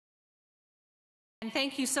and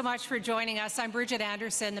thank you so much for joining us. I'm Bridgitte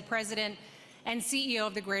Anderson, the President and CEO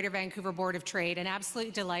of the Greater Vancouver Board of Trade, and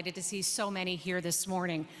absolutely delighted to see so many here this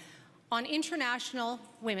morning on International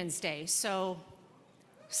Women's Day. So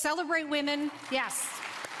celebrate women, yes.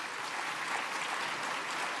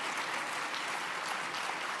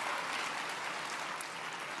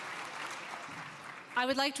 I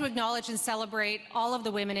would like to acknowledge and celebrate all of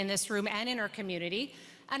the women in this room and in our community,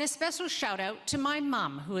 and a special shout out to my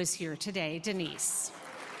mom who is here today, Denise.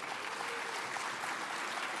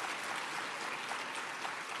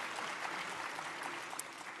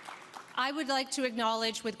 I would like to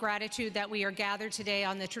acknowledge with gratitude that we are gathered today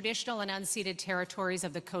on the traditional and unceded territories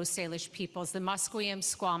of the Coast Salish peoples, the Musqueam,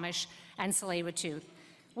 Squamish, and Tsleil-Waututh.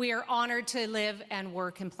 We are honored to live and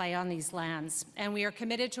work and play on these lands, and we are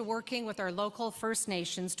committed to working with our local First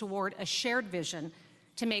Nations toward a shared vision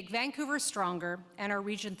to make Vancouver stronger and our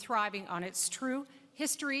region thriving on its true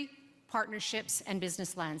history, partnerships, and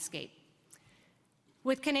business landscape.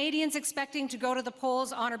 With Canadians expecting to go to the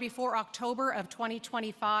polls on or before October of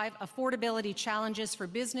 2025, affordability challenges for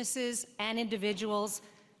businesses and individuals,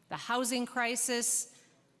 the housing crisis,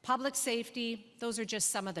 public safety, those are just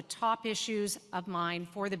some of the top issues of mind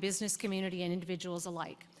for the business community and individuals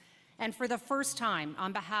alike. And for the first time,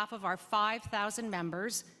 on behalf of our 5,000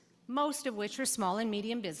 members, most of which are small and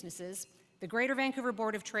medium businesses, the Greater Vancouver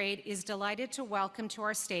Board of Trade is delighted to welcome to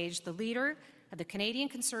our stage the Leader of the Canadian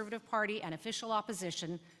Conservative Party and official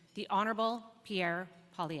opposition, the Honourable Pierre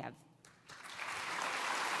Poilievre.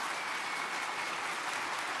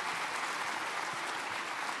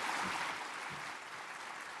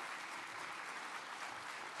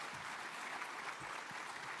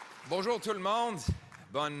 Bonjour tout le monde.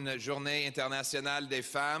 Bonne journée internationale des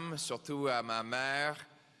femmes, surtout à ma mère,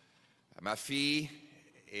 à ma fille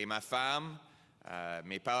et ma femme,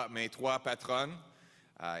 mes trois patronnes.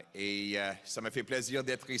 Ça me fait plaisir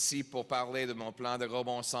d'être ici pour parler de mon plan de gros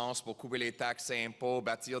bon sens pour couper les taxes et impôts,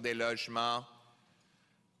 bâtir des logements,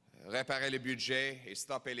 réparer le budget et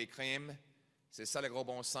stopper les crimes. C'est ça le gros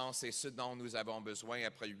bon sens, c'est ce dont nous avons besoin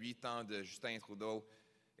après 8 ans de Justin Trudeau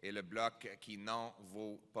et le bloc qui n'en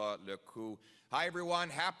vaut pas le coup. Hi everyone,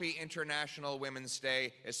 happy International Women's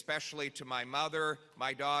Day, especially to my mother,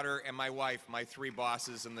 my daughter, and my wife, my 3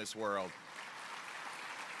 bosses in this world.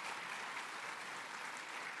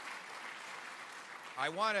 I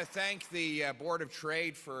want to thank the Board of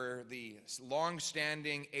Trade for the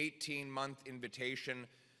long-standing 18-month invitation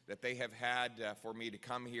that they have had for me to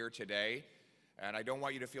come here today. And I don't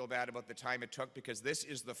want you to feel bad about the time it took, because this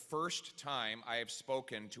is the first time I have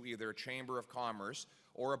spoken to either a Chamber of Commerce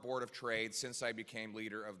or a Board of Trade since I became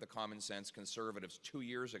leader of the Common Sense Conservatives 2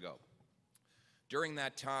 years ago. During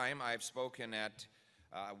that time, I've spoken at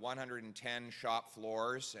 110 shop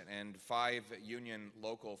floors and 5 union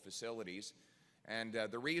local facilities. And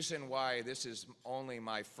the reason why this is only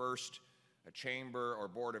my first Chamber or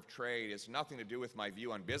Board of Trade is nothing to do with my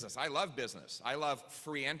view on business. I love business. I love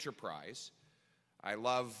free enterprise. I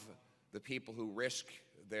love the people who risk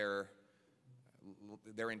their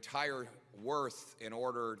entire worth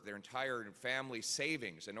their entire family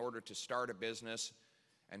savings in order to start a business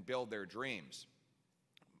and build their dreams.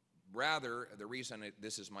 Rather, the reason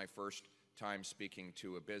this is my first time speaking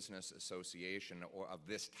to a business association of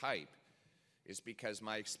this type is because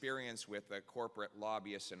my experience with the corporate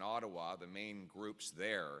lobbyists in Ottawa, the main groups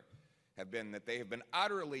there, have been that they have been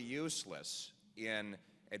utterly useless in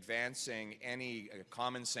advancing any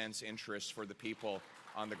common sense interests for the people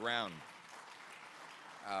on the ground.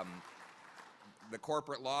 The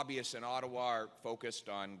corporate lobbyists in Ottawa are focused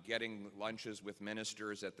on getting lunches with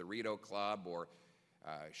ministers at the Rideau Club or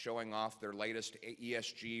showing off their latest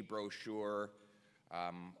ESG brochure,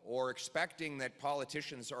 or expecting that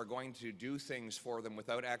politicians are going to do things for them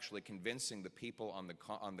without actually convincing the people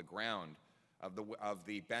on the ground of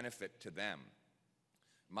the benefit to them.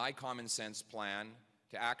 My common sense plan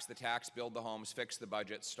to axe the tax, build the homes, fix the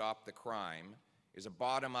budget, stop the crime is a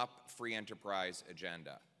bottom-up free enterprise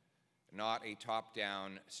agenda, not a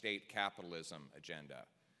top-down state capitalism agenda.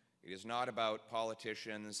 It is not about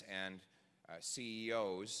politicians and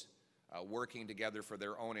CEOs working together for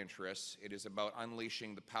their own interests. It is about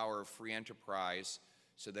unleashing the power of free enterprise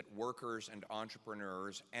so that workers and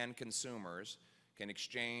entrepreneurs and consumers can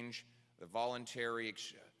exchange the voluntary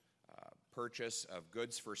purchase of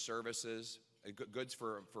goods for services, goods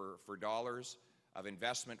for dollars, of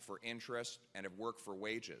investment for interest, and of work for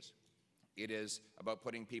wages. It is about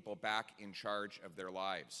putting people back in charge of their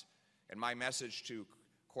lives. And my message to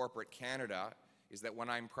corporate Canada is that when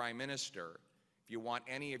I'm Prime Minister, if you want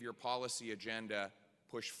any of your policy agenda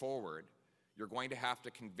pushed forward, you're going to have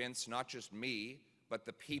to convince not just me, but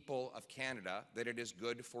the people of Canada, that it is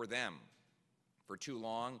good for them. For too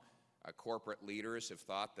long, corporate leaders have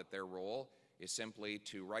thought that their role is simply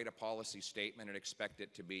to write a policy statement and expect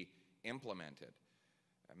it to be implemented.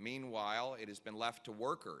 Meanwhile, it has been left to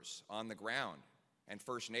workers on the ground and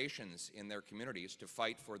First Nations in their communities to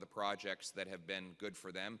fight for the projects that have been good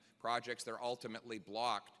for them, projects that are ultimately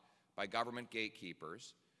blocked by government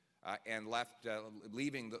gatekeepers and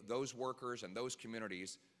leaving those workers and those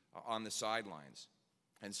communities on the sidelines.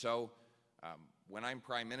 And so when I'm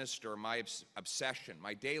Prime Minister, my obsession,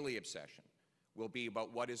 my daily obsession, will be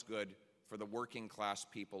about what is good for the working class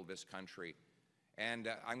people of this country. And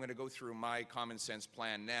I'm going to go through my common sense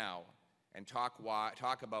plan now and talk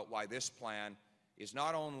about why this plan is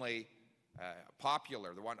not only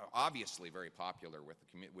popular, the one obviously very popular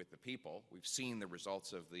with the people. We've seen the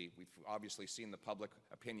results of we've obviously seen the public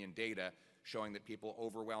opinion data showing that people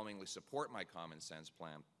overwhelmingly support my common sense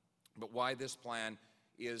plan, but why this plan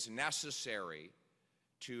is necessary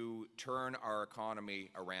to turn our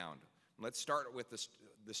economy around. Let's start with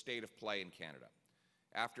the state of play in Canada.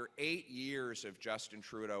 After 8 years of Justin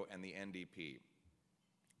Trudeau and the NDP,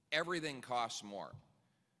 everything costs more.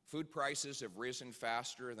 Food prices have risen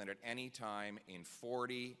faster than at any time in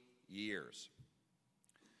 40 years.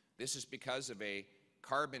 This is because of a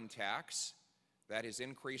carbon tax that has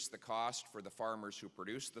increased the cost for the farmers who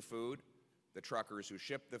produce the food, the truckers who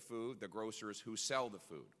ship the food, the grocers who sell the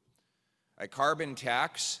food. A carbon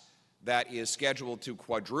tax that is scheduled to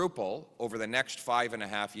quadruple over the next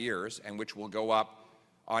 5.5 years and which will go up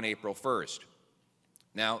on April 1st.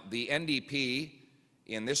 Now, the NDP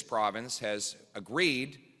in this province has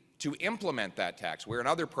agreed to implement that tax, where in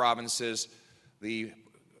other provinces the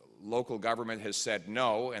local government has said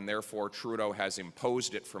no, and therefore Trudeau has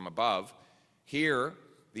imposed it from above. Here,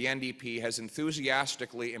 the NDP has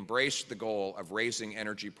enthusiastically embraced the goal of raising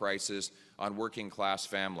energy prices on working-class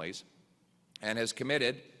families and has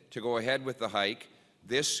committed to go ahead with the hike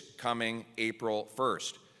this coming April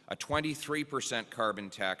 1st, a 23%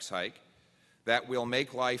 carbon tax hike that will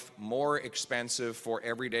make life more expensive for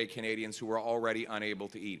everyday Canadians who are already unable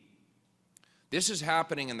to eat. This is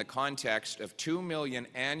happening in the context of 2 million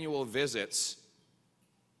annual visits,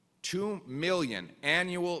 2 million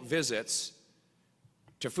annual visits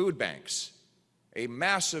to food banks, a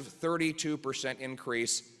massive 32%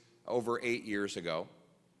 increase over 8 years ago.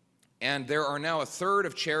 And there are now a third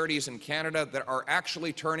of charities in Canada that are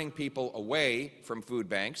actually turning people away from food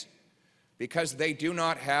banks because they do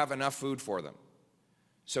not have enough food for them.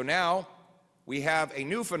 So now we have a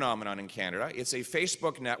new phenomenon in Canada. It's a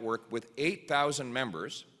Facebook network with 8,000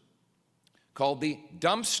 members called the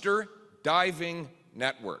Dumpster Diving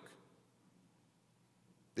Network.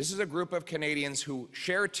 This is a group of Canadians who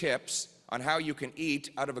share tips on how you can eat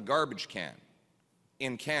out of a garbage can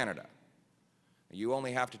in Canada. You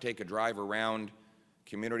only have to take a drive around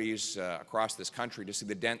communities across this country to see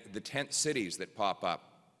the tent cities that pop up.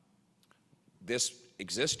 This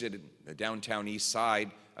existed in the downtown east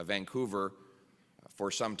side of Vancouver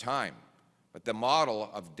for some time, but the model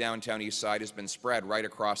of downtown east side has been spread right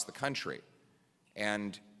across the country.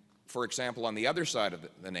 And, for example, on the other side of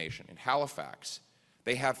the nation, in Halifax,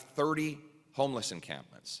 they have 30 homeless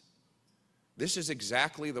encampments. This is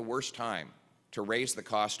exactly the worst time to raise the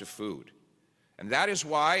cost of food. And that is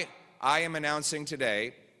why I am announcing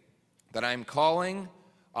today that I'm calling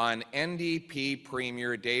on NDP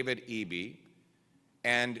Premier David Eby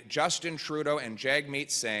and Justin Trudeau and Jagmeet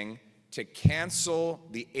Singh to cancel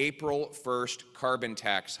the April 1st carbon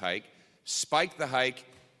tax hike, spike the hike,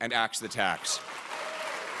 and axe the tax.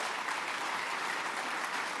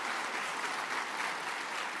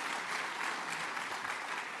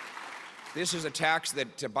 This is a tax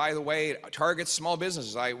that, by the way, targets small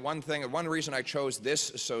businesses. One reason I chose this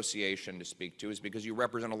association to speak to is because you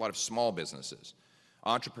represent a lot of small businesses,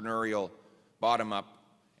 entrepreneurial, bottom-up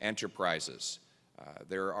enterprises.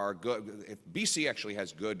 BC actually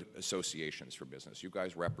has good associations for business. You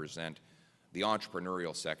guys represent the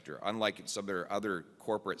entrepreneurial sector, unlike some of their other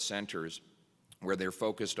corporate centers where they're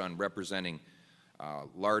focused on representing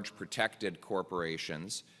large protected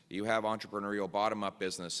corporations. You have entrepreneurial bottom-up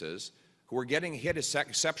businesses who are getting hit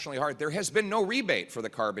exceptionally hard. There has been no rebate for the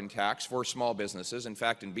carbon tax for small businesses. In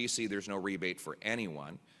fact, in BC, there's no rebate for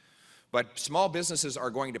anyone. But small businesses are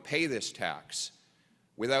going to pay this tax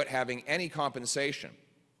without having any compensation.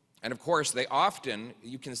 And of course, they often,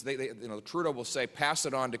 Trudeau will say, pass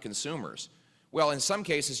it on to consumers. Well, in some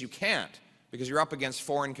cases, you can't, because you're up against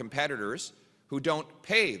foreign competitors who don't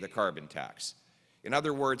pay the carbon tax. In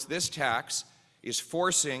other words, this tax is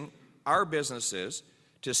forcing our businesses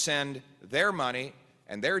to send their money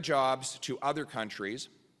and their jobs to other countries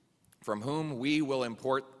from whom we will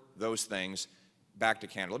import those things back to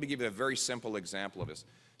Canada. Let me give you a very simple example of this.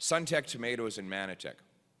 Suntech Tomatoes in Manotick,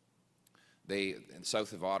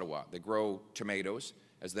 south of Ottawa, they grow tomatoes,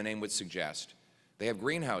 as the name would suggest. They have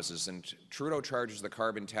greenhouses, and Trudeau charges the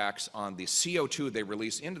carbon tax on the CO2 they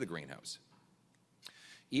release into the greenhouse,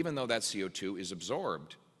 even though that CO2 is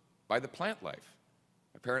absorbed by the plant life.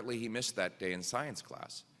 Apparently he missed that day in science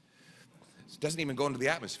class. It doesn't even go into the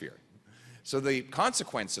atmosphere. So the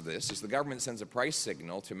consequence of this is the government sends a price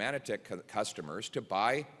signal to Manotick customers to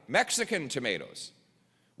buy Mexican tomatoes,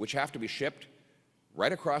 which have to be shipped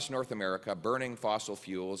right across North America, burning fossil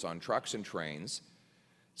fuels on trucks and trains.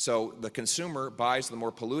 So the consumer buys the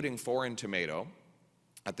more polluting foreign tomato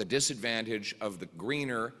at the disadvantage of the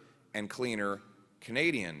greener and cleaner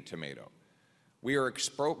Canadian tomato. We are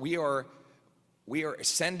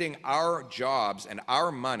sending our jobs and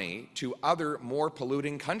our money to other more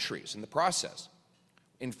polluting countries in the process.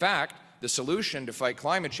 In fact, the solution to fight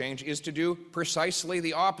climate change is to do precisely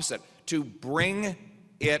the opposite, to bring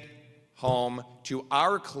it home to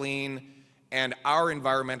our clean and our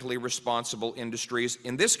environmentally responsible industries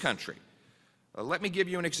in this country. Let me give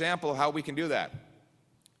you an example of how we can do that.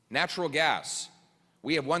 Natural gas.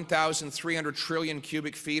 We have 1,300 trillion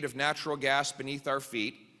cubic feet of natural gas beneath our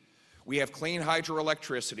feet. We have clean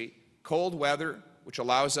hydroelectricity, cold weather, which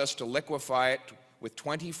allows us to liquefy it with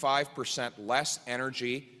 25% less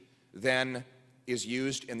energy than is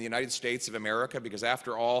used in the United States of America, because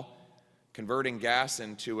after all, converting gas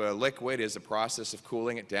into a liquid is a process of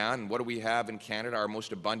cooling it down. And what do we have in Canada? Our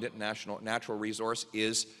most abundant natural resource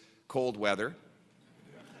is cold weather.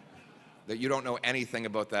 That you don't know anything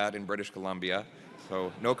about that in British Columbia,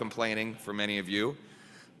 so no complaining from any of you.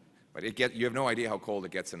 But you have no idea how cold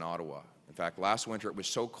it gets in Ottawa. In fact, last winter it was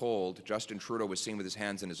so cold, Justin Trudeau was seen with his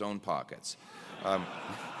hands in his own pockets.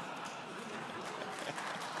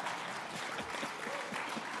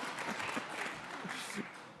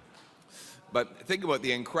 But think about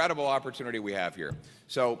the incredible opportunity we have here.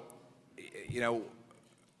 So,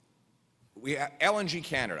 we have LNG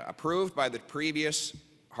Canada, approved by the previous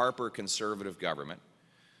Harper Conservative government,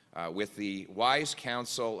 with the wise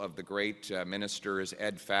counsel of the great ministers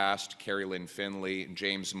Ed Fast, Carrie Lynn Finlay, and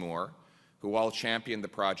James Moore, who all championed the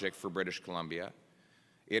project for British Columbia.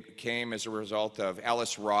 It came as a result of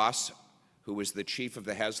Ellis Ross, who was the chief of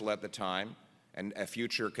the HESLA at the time, and a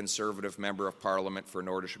future Conservative member of Parliament for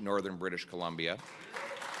Northern British Columbia.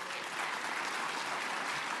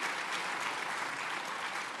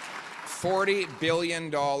 $40 billion,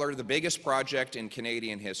 the biggest project in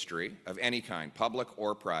Canadian history of any kind, public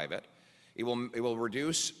or private. It will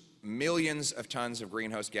reduce millions of tons of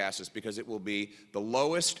greenhouse gases because it will be the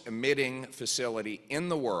lowest emitting facility in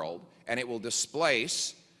the world, and it will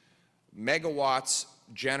displace megawatts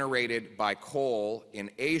generated by coal in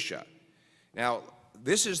Asia. Now,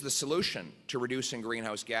 this is the solution to reducing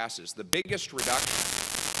greenhouse gases. The biggest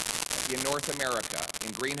reduction in North America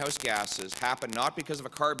in greenhouse gases happened not because of a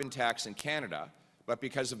carbon tax in Canada, but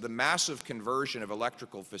because of the massive conversion of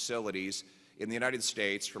electrical facilities in the United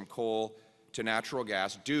States from coal to natural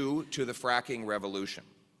gas due to the fracking revolution.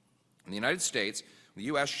 In the United States, the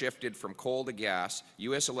U.S. shifted from coal to gas.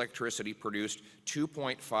 U.S. electricity produced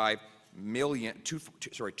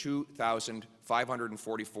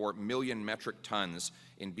 2,544 million metric tons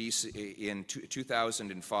in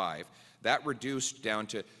 2005. That reduced down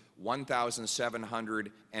to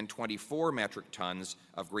 1,724 metric tons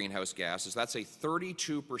of greenhouse gases. That's a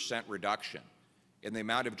 32% reduction in the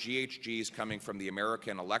amount of GHGs coming from the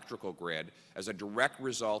American electrical grid as a direct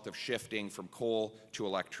result of shifting from coal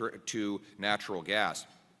to natural gas.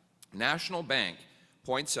 National Bank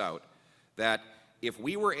points out that if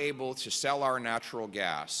we were able to sell our natural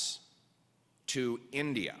gas to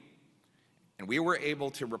India, and we were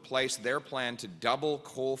able to replace their plan to double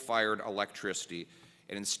coal-fired electricity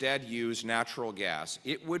and instead use natural gas,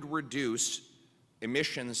 it would reduce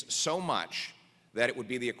emissions so much that it would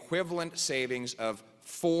be the equivalent savings of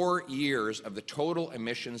 4 years of the total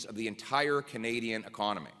emissions of the entire Canadian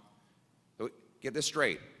economy. So get this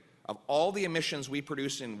straight. Of all the emissions we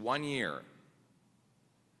produce in 1 year,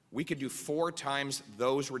 we could do 4 times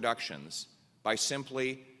those reductions by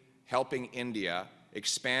simply helping India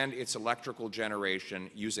expand its electrical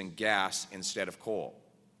generation using gas instead of coal.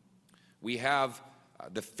 We have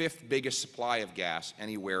the 5th biggest supply of gas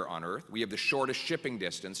anywhere on Earth. We have the shortest shipping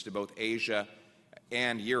distance to both Asia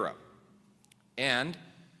and Europe. And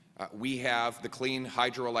we have the clean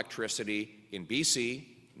hydroelectricity in BC,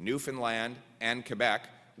 Newfoundland, and Quebec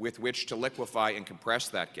with which to liquefy and compress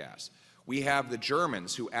that gas. We have the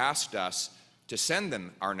Germans who asked us to send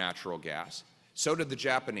them our natural gas. So did the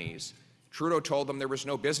Japanese. Trudeau told them there was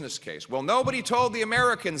no business case. Well, nobody told the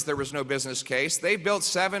Americans there was no business case. They built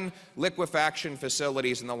 7 liquefaction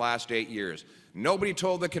facilities in the last 8 years. Nobody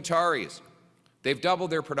told the Qataris. They've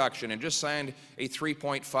doubled their production and just signed a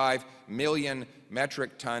 3.5 million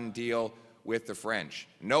metric ton deal with the French.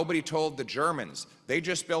 Nobody told the Germans. They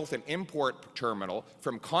just built an import terminal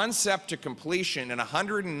from concept to completion in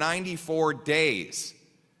 194 days,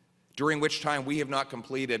 during which time we have not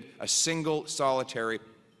completed a single solitary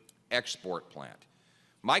export plant.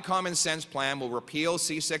 My common sense plan will repeal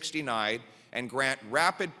C-69 and grant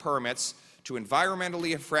rapid permits to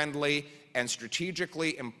environmentally friendly and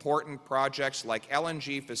strategically important projects like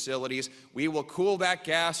LNG facilities. We will cool that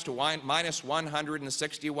gas to minus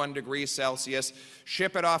 161 degrees Celsius,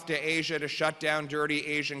 ship it off to Asia to shut down dirty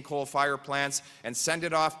Asian coal-fired plants, and send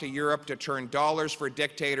it off to Europe to turn dollars for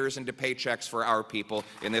dictators into paychecks for our people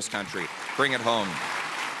in this country. Bring it home.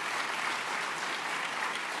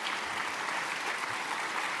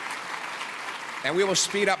 And we will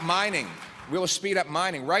speed up mining. We will speed up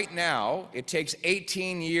mining. Right now, it takes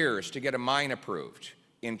 18 years to get a mine approved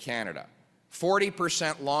in Canada.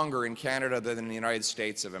 40% longer in Canada than in the United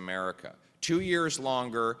States of America. 2 years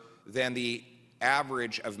longer than the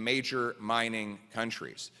average of major mining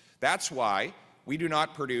countries. That's why we do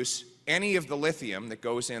not produce any of the lithium that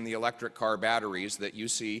goes in the electric car batteries that you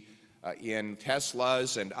see in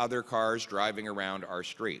Teslas and other cars driving around our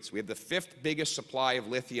streets. We have the 5th biggest supply of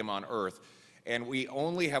lithium on Earth, and we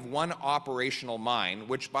only have 1 operational mine,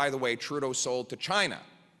 which, by the way, Trudeau sold to China,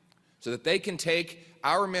 so that they can take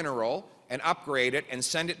our mineral and upgrade it and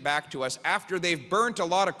send it back to us after they've burnt a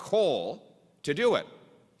lot of coal to do it.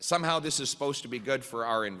 Somehow this is supposed to be good for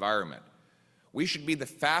our environment. We should be the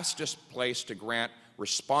fastest place to grant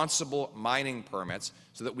responsible mining permits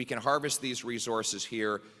so that we can harvest these resources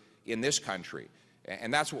here in this country.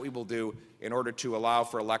 And that's what we will do in order to allow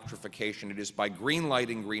for electrification. It is by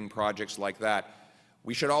green-lighting green projects like that.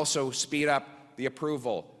 We should also speed up the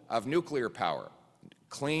approval of nuclear power.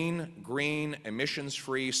 Clean, green,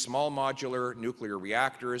 emissions-free, small modular nuclear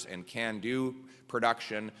reactors and can-do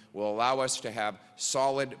production will allow us to have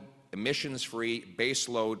solid, emissions-free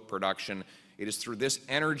baseload production. It is through this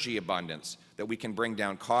energy abundance that we can bring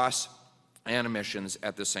down costs and emissions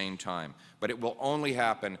at the same time. But it will only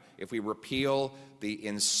happen if we repeal the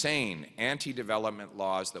insane anti-development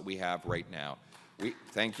laws that we have right now.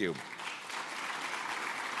 Thank you.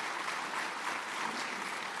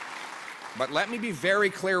 But let me be very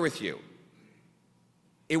clear with you.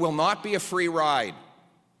 It will not be a free ride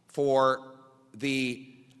for the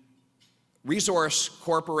resource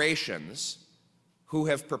corporations who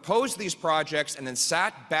have proposed these projects and then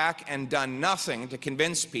sat back and done nothing to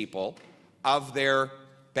convince people of their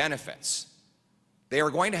benefits. They are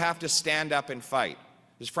going to have to stand up and fight.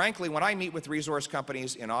 Because frankly, when I meet with resource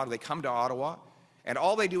companies in Ottawa, they come to Ottawa, and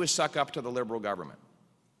all they do is suck up to the Liberal government.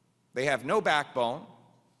 They have no backbone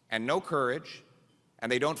and no courage, and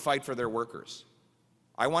they don't fight for their workers.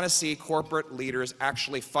 I want to see corporate leaders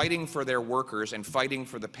actually fighting for their workers and fighting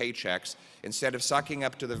for the paychecks instead of sucking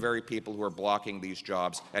up to the very people who are blocking these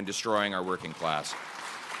jobs and destroying our working class.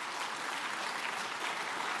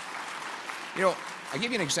 You know, I'll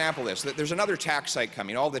give you an example of this. There's another tax hike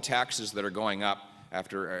coming. All the taxes that are going up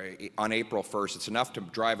on April 1st, it's enough to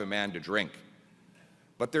drive a man to drink.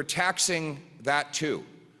 But they're taxing that too.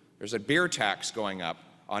 There's a beer tax going up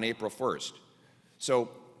on April 1st. So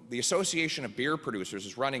the Association of Beer Producers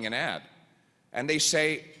is running an ad, and they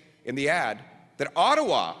say in the ad that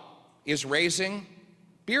Ottawa is raising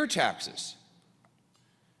beer taxes.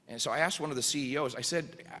 And so I asked one of the CEOs, I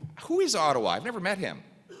said, who is Ottawa? I've never met him.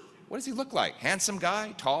 What does he look like? Handsome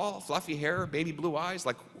guy, tall, fluffy hair, baby blue eyes?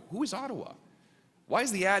 Like, who is Ottawa? Why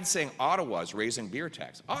is the ad saying Ottawa is raising beer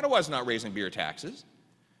taxes? Ottawa's not raising beer taxes.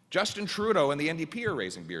 Justin Trudeau and the NDP are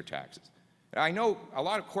raising beer taxes. And I know a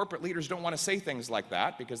lot of corporate leaders don't want to say things like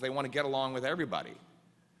that because they want to get along with everybody.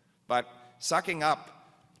 But sucking up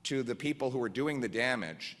to the people who are doing the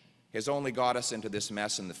damage has only got us into this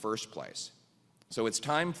mess in the first place. So it's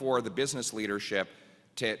time for the business leadership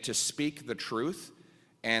to speak the truth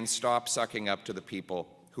and stop sucking up to the people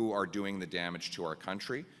who are doing the damage to our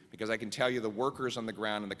country. Because I can tell you the workers on the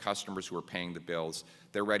ground and the customers who are paying the bills,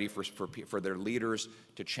 they're ready for their leaders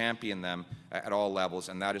to champion them at all levels,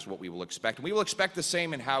 and that is what we will expect. And we will expect the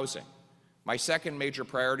same in housing. My second major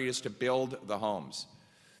priority is to build the homes.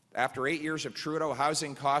 After 8 years of Trudeau,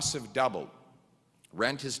 housing costs have doubled.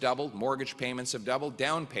 Rent has doubled, mortgage payments have doubled,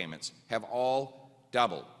 down payments have all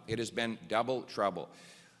doubled. It has been double trouble.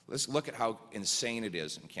 Let's look at how insane it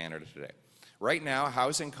is in Canada today. Right now,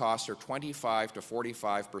 housing costs are 25 to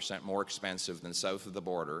 45% more expensive than south of the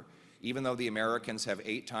border even though the Americans have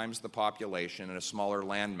 8 times the population and a smaller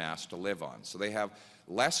landmass to live on. So they have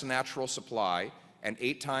less natural supply and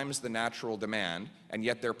 8 times the natural demand, and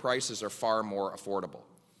yet their prices are far more affordable.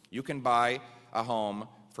 You can buy a home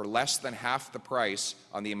for less than half the price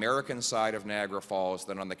on the American side of Niagara Falls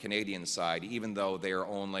than on the Canadian side, even though they are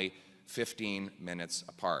only 15 minutes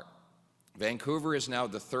apart. Vancouver is now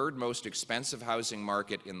the 3rd most expensive housing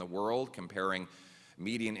market in the world, comparing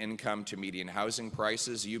median income to median housing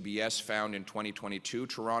prices. UBS found in 2022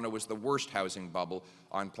 Toronto was the worst housing bubble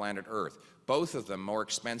on planet Earth. Both of them more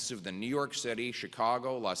expensive than New York City,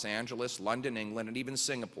 Chicago, Los Angeles, London, England, and even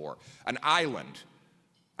Singapore. An island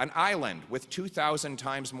with 2,000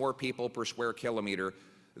 times more people per square kilometer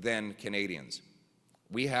than Canadians.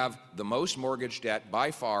 We have the most mortgage debt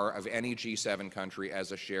by far of any G7 country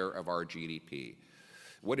as a share of our GDP.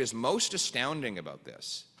 What is most astounding about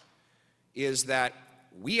this is that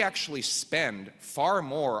we actually spend far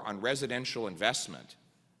more on residential investment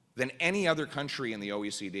than any other country in the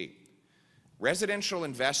OECD. Residential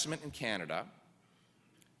investment in Canada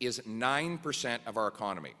is 9% of our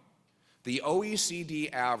economy. The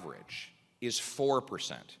OECD average is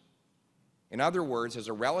 4%. In other words, as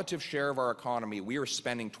a relative share of our economy, we are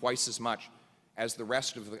spending twice as much as the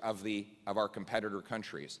rest of our competitor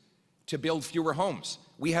countries to build fewer homes.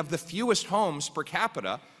 We have the fewest homes per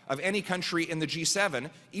capita of any country in the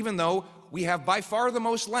G7, even though we have by far the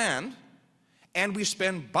most land and we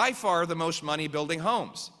spend by far the most money building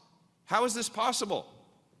homes. How is this possible?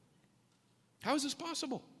 How is this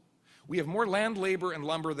possible? We have more land, labor, and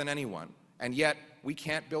lumber than anyone, and yet we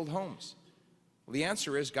can't build homes. Well, the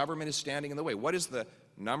answer is government is standing in the way. What is the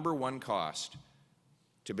 #1 cost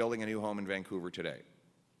to building a new home in Vancouver today?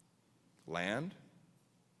 Land,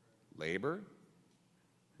 labor,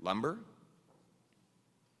 lumber,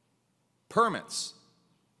 permits.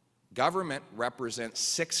 Government represents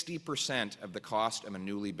 60% of the cost of a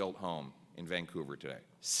newly built home in Vancouver today.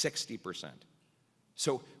 60%.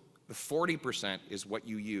 So the 40% is what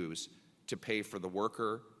you use to pay for the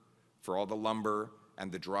worker, for all the lumber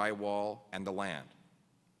and the drywall and the land.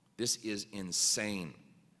 This is insane.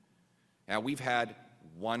 Now, we've had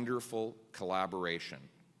wonderful collaboration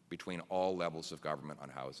between all levels of government on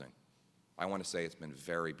housing. I want to say it's been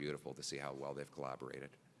very beautiful to see how well they've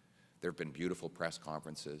collaborated. There have been beautiful press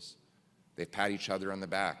conferences. They've patted each other on the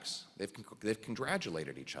backs. They've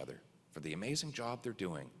congratulated each other for the amazing job they're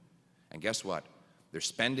doing. And guess what? They're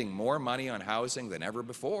spending more money on housing than ever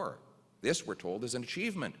before. This, we're told, is an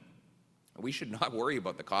achievement. We should not worry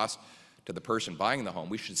about the cost to the person buying the home.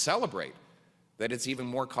 We should celebrate that it's even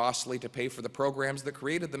more costly to pay for the programs that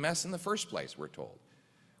created the mess in the first place, we're told.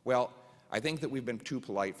 Well, I think that we've been too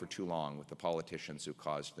polite for too long with the politicians who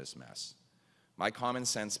caused this mess. My common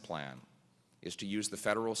sense plan is to use the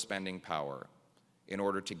federal spending power in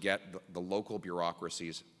order to get the local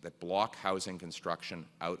bureaucracies that block housing construction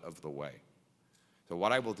out of the way. So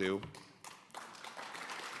what I will do,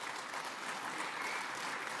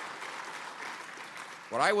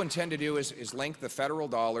 what I intend to do is link the federal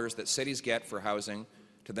dollars that cities get for housing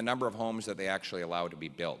to the number of homes that they actually allow to be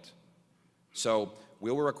built. So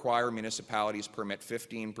we will require municipalities permit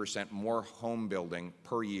 15% more home building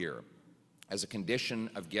per year as a condition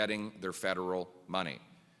of getting their federal money.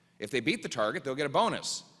 If they beat the target, they'll get a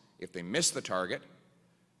bonus. If they miss the target,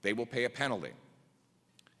 they will pay a penalty.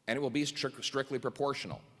 And it will be strictly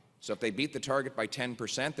proportional. So if they beat the target by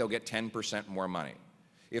 10%, they'll get 10% more money.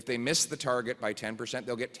 If they miss the target by 10%,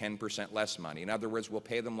 they'll get 10% less money. In other words, we'll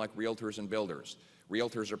pay them like realtors and builders.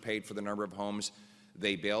 Realtors are paid for the number of homes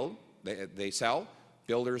they sell,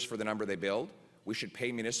 builders for the number they build. We should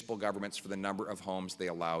pay municipal governments for the number of homes they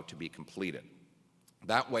allow to be completed.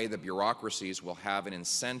 That way, the bureaucracies will have an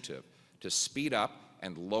incentive to speed up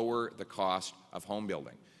and lower the cost of home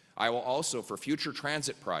building. I will also, for future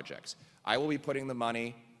transit projects, I will be putting the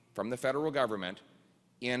money from the federal government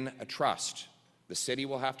in a trust. The city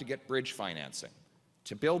will have to get bridge financing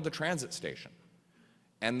to build the transit station.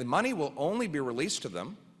 And the money will only be released to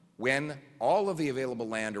them when all of the available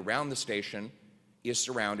land around the station is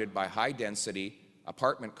surrounded by high-density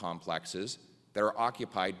apartment complexes that are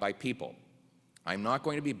occupied by people. I'm not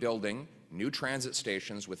going to be building new transit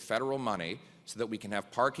stations with federal money so that we can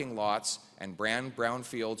have parking lots and brown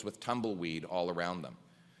fields with tumbleweed all around them.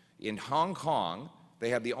 In Hong Kong, they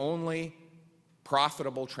have the only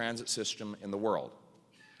profitable transit system in the world.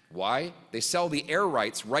 Why? They sell the air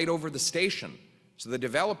rights right over the station. So the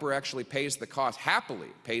developer actually pays the cost, happily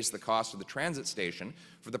pays the cost of the transit station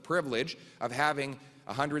for the privilege of having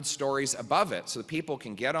 100 stories above it so that people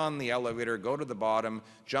can get on the elevator, go to the bottom,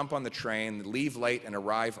 jump on the train, leave late and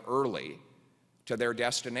arrive early to their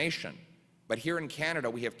destination. But here in Canada,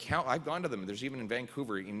 we have I've gone to them, there's even in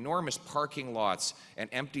Vancouver, enormous parking lots and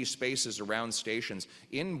empty spaces around stations.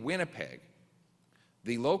 In Winnipeg,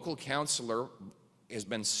 the local councillor has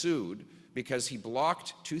been sued because he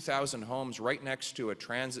blocked 2,000 homes right next to a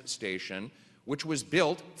transit station, which was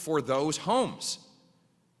built for those homes.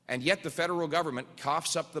 And yet the federal government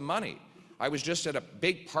coughs up the money. I was just at a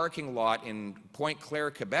big parking lot in Pointe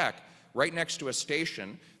Claire, Quebec, right next to a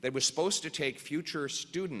station that was supposed to take future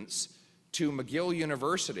students to McGill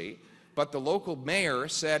University, but the local mayor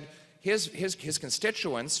said his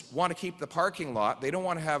constituents want to keep the parking lot. They don't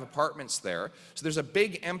want to have apartments there. So there's a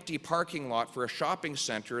big empty parking lot for a shopping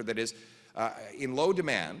center that is in low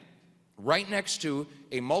demand, right next to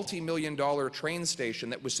a multi-million-dollar train station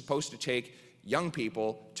that was supposed to take young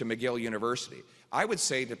people to McGill University. I would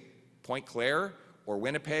say to Pointe Claire or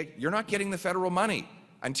Winnipeg, you're not getting the federal money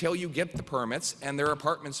until you get the permits and there are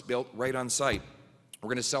apartments built right on site. We're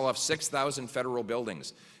going to sell off 6,000 federal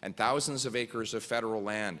buildings and thousands of acres of federal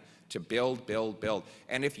land to build, build, build.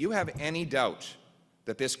 And if you have any doubt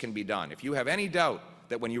that this can be done, if you have any doubt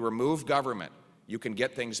that when you remove government, you can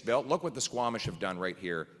get things built, look what the Squamish have done right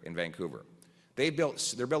here in Vancouver. They're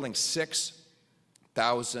building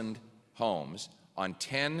 6,000 homes on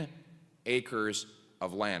 10 acres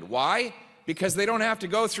of land. Why? Because they don't have to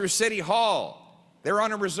go through City Hall. They're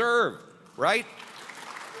on a reserve, right?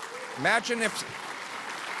 Imagine if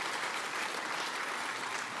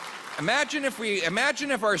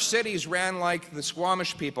our cities ran like the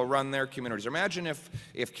Squamish people run their communities. Imagine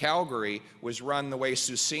if Calgary was run the way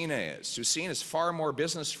Susina is. Susina is far more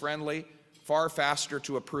business friendly, far faster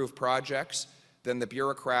to approve projects than the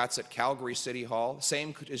bureaucrats at Calgary City Hall.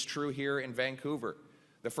 Same is true here in Vancouver.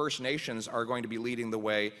 The First Nations are going to be leading the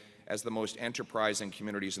way as the most enterprising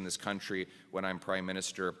communities in this country when I'm Prime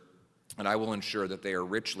Minister, and I will ensure that they are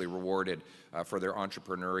richly rewarded for their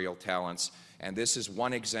entrepreneurial talents. And this is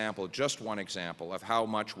one example, just one example, of how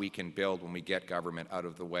much we can build when we get government out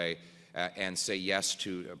of the way and say yes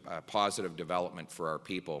to positive development for our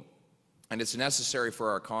people. And it's necessary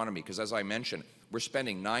for our economy because, as I mentioned, we're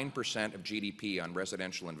spending 9% of GDP on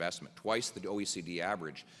residential investment, twice the OECD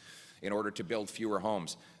average, in order to build fewer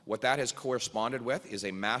homes. What that has corresponded with is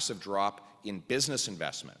a massive drop in business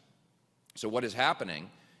investment. So what is happening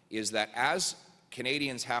is that as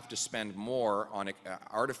Canadians have to spend more on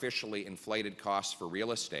artificially inflated costs for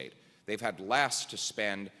real estate, they've had less to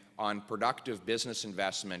spend on productive business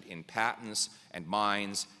investment in patents and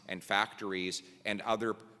mines and factories and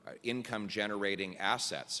other income-generating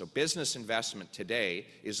assets. So business investment today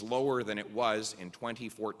is lower than it was in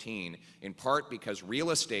 2014, in part because real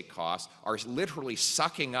estate costs are literally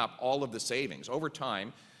sucking up all of the savings. Over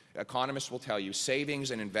time, economists will tell you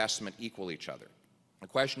savings and investment equal each other. The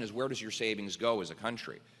question is, where does your savings go as a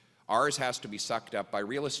country? Ours has to be sucked up by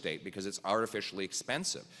real estate because it's artificially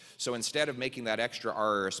expensive. So instead of making that extra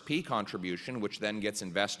RRSP contribution, which then gets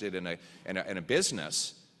invested in a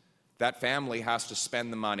business, that family has to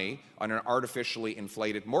spend the money on an artificially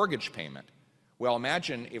inflated mortgage payment. Well,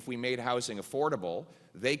 imagine if we made housing affordable,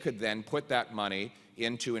 they could then put that money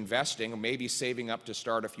into investing or maybe saving up to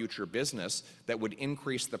start a future business that would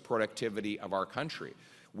increase the productivity of our country.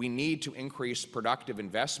 We need to increase productive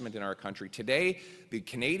investment in our country. Today, the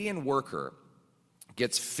Canadian worker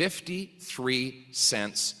gets 53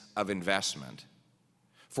 cents of investment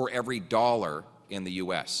for every dollar in the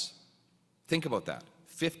US. Think about that,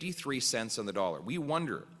 53 cents on the dollar. We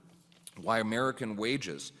wonder why American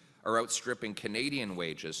wages are outstripping Canadian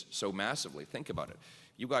wages so massively. Think about it.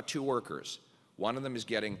 You've got two workers. One of them is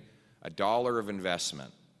getting $1 of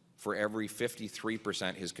investment for every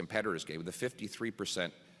 53% his competitors gave. The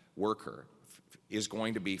 53% worker is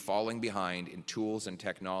going to be falling behind in tools and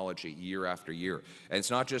technology year after year. And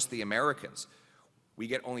it's not just the Americans. We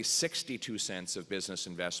get only 62 cents of business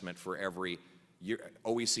investment for every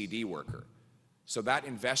OECD worker. So that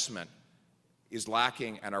investment is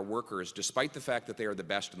lacking, and our workers, despite the fact that they are the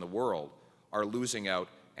best in the world, are losing out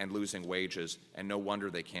and losing wages, and no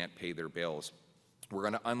wonder they can't pay their bills. We're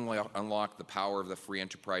going to unlock the power of the free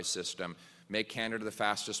enterprise system, make Canada the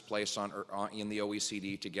fastest place in the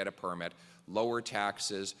OECD to get a permit, lower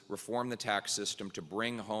taxes, reform the tax system to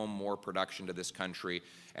bring home more production to this country,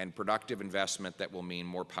 and productive investment that will mean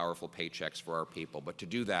more powerful paychecks for our people. But to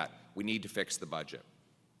do that, we need to fix the budget.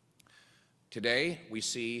 Today, we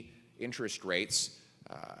see interest rates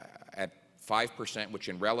at 5%, which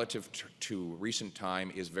in relative to recent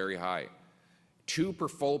time is very high. 2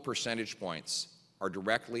 full percentage points are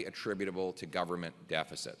directly attributable to government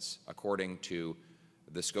deficits, according to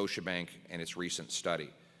the Scotiabank and its recent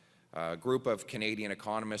study. A group of Canadian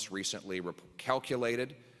economists recently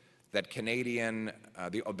calculated that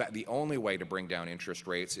the only way to bring down interest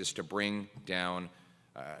rates is to bring down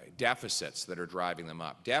deficits that are driving them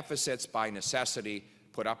up. Deficits, by necessity,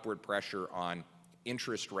 put upward pressure on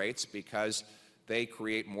interest rates because they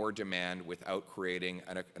create more demand without creating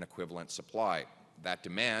an equivalent supply. That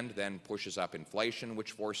demand then pushes up inflation,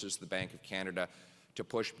 which forces the Bank of Canada to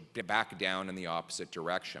push back down in the opposite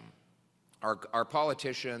direction. Our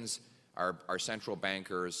politicians, our central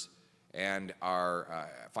bankers, and our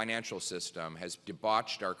financial system has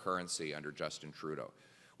debauched our currency under Justin Trudeau.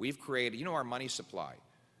 We've created, our money supply.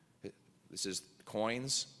 This is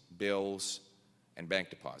coins, bills, and bank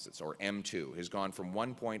deposits, or M2, has gone from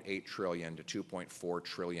 $1.8 trillion to $2.4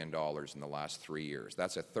 trillion in the last 3 years.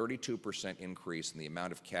 That's a 32% increase in the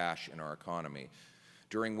amount of cash in our economy,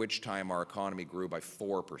 during which time our economy grew by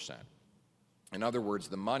 4%. In other words,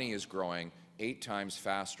 the money is growing 8 times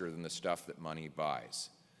faster than the stuff that money buys.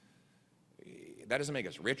 That doesn't make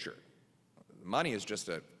us richer. Money is just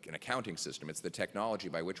an accounting system. It's the technology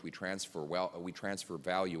by which we transfer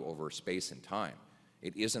value over space and time.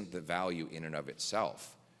 It isn't the value in and of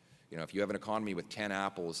itself. If you have an economy with 10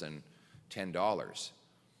 apples and $10,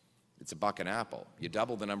 it's $1 an apple. You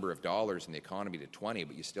double the number of dollars in the economy to 20,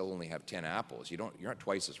 but you still only have 10 apples. You're not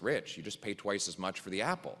twice as rich. You just pay twice as much for the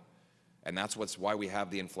apple. And that's why we have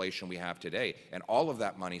the inflation we have today. And all of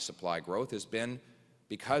that money supply growth has been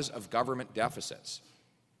because of government deficits,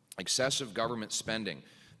 excessive government spending.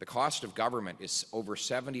 The cost of government is over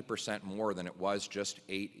 70% more than it was just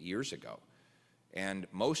 8 years ago. And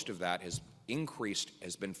most of that has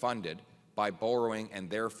been funded by borrowing and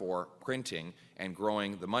therefore printing and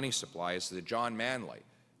growing the money supply. As the John Manley,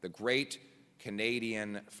 the great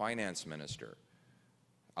Canadian finance minister,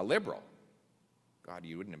 a liberal. God,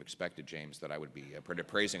 you wouldn't have expected, James, that I would be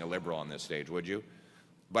praising a liberal on this stage, would you?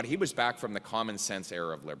 But he was back from the common sense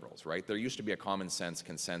era of liberals, right? There used to be a common sense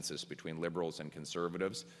consensus between liberals and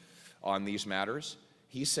conservatives on these matters.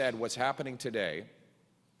 He said what's happening today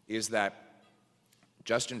is that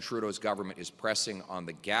Justin Trudeau's government is pressing on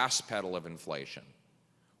the gas pedal of inflation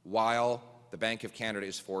while the Bank of Canada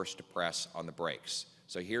is forced to press on the brakes.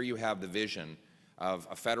 So here you have the vision of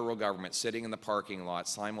a federal government sitting in the parking lot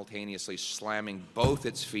simultaneously slamming both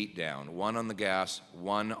its feet down, one on the gas,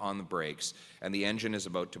 one on the brakes, and the engine is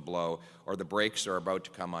about to blow or the brakes are about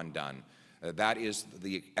to come undone. That is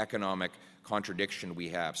the economic contradiction we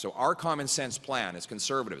have. So our common sense plan as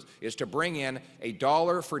conservatives is to bring in a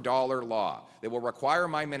dollar-for-dollar law that will require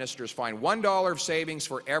my ministers find $1 of savings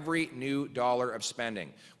for every new dollar of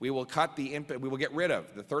spending. We will get rid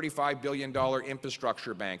of the $35 billion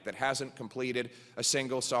infrastructure bank that hasn't completed a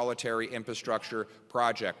single solitary infrastructure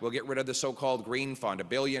project. We'll get rid of the so-called Green Fund, $1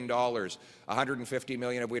 billion, $150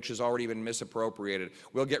 million of which has already been misappropriated.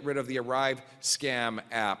 We'll get rid of the Arrive scam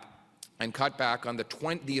app and cut back on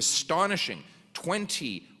the astonishing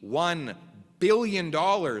 $21 billion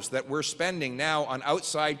that we're spending now on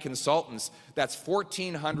outside consultants. That's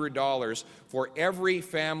 $1,400 for every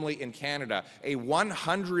family in Canada, a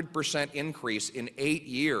 100% increase in 8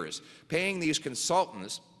 years, paying these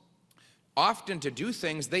consultants often to do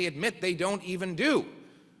things they admit they don't even do.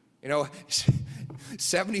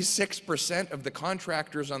 76% of the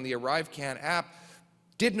contractors on the ArriveCan app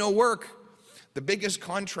did no work. The biggest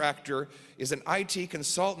contractor is an IT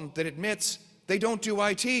consultant that admits they don't do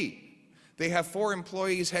IT. They have 4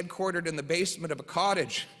 employees headquartered in the basement of a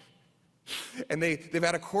cottage, and they've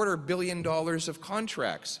had $250 million of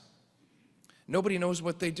contracts. Nobody knows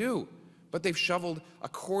what they do, but they've shoveled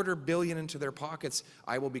 $250 million into their pockets.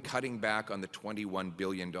 I will be cutting back on the $21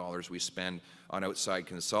 billion we spend on outside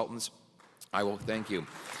consultants. I will thank you.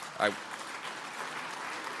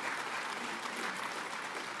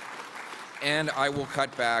 And I will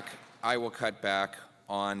cut back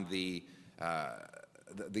on the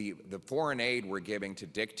foreign aid we're giving to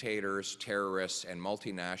dictators, terrorists, and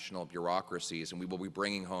multinational bureaucracies, and we will be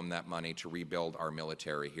bringing home that money to rebuild our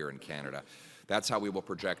military here in Canada. That's how we will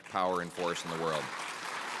project power and force in the world.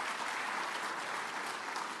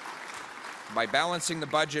 By balancing the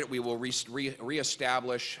budget, we will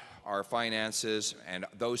reestablish our finances, and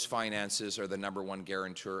those finances are the #1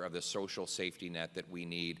 guarantor of the social safety net that we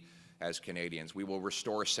need as Canadians. We will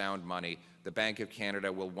restore sound money. The Bank of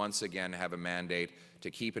Canada will once again have a mandate to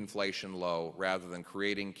keep inflation low rather than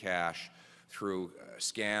creating cash through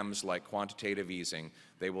scams like quantitative easing.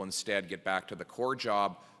 They will instead get back to the core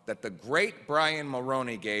job that the great Brian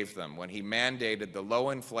Mulroney gave them when he mandated the low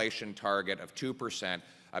inflation target of 2%,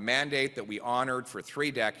 a mandate that we honored for 3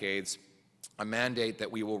 decades, a mandate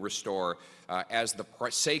that we will restore as the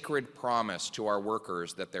sacred promise to our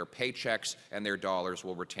workers that their paychecks and their dollars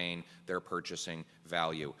will retain their purchasing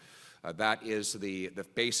value. That is the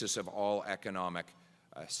basis of all economic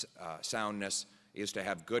soundness, is to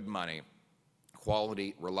have good money,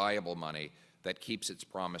 quality, reliable money that keeps its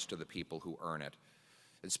promise to the people who earn it.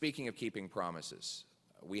 And speaking of keeping promises,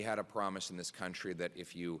 we had a promise in this country that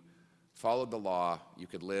if you followed the law, you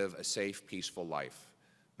could live a safe, peaceful life.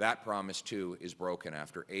 That promise, too, is broken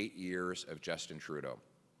after 8 years of Justin Trudeau.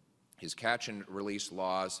 His catch-and-release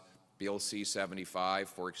laws, Bill C-75,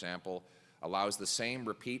 for example, allows the same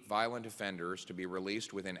repeat violent offenders to be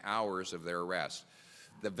released within hours of their arrest.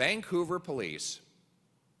 The Vancouver police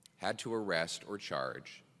had to arrest or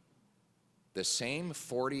charge the same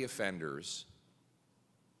 40 offenders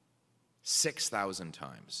 6,000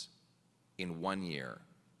 times in 1 year.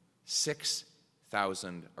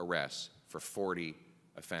 6,000 arrests for 40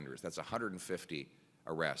 offenders. That's 150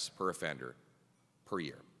 arrests per offender per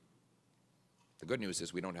year. The good news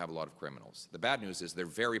is we don't have a lot of criminals. The bad news is they're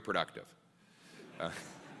very productive.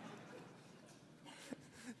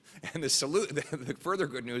 And the further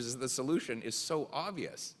good news is the solution is so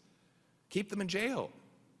obvious. Keep them in jail.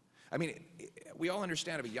 I mean, we all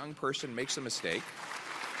understand if a young person makes a mistake,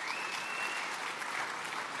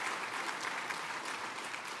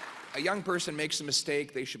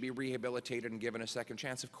 they should be rehabilitated and given a second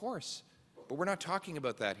chance, of course. But we're not talking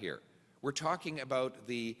about that here. We're talking about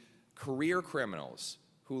the career criminals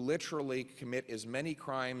who literally commit as many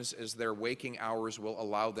crimes as their waking hours will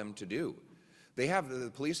allow them to do.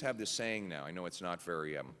 The police have this saying now, I know it's not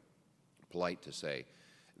very polite to say,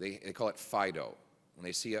 they call it FIDO. When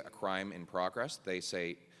they see a crime in progress, they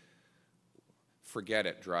say, forget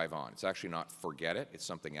it, drive on. It's actually not forget it, it's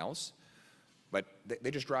something else. But they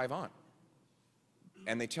just drive on.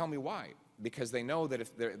 And they tell me why. Because they know that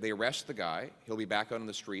if they arrest the guy, he'll be back out on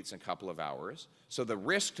the streets in a couple of hours. So the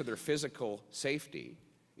risk to their physical safety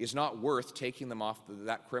is not worth taking them off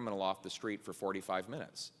that criminal off the street for 45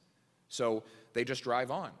 minutes. So they just drive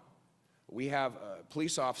on. We have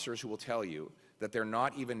police officers who will tell you that they're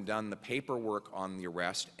not even done the paperwork on the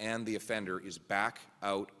arrest and the offender is back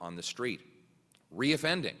out on the street,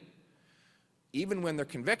 reoffending. Even when they're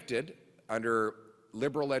convicted under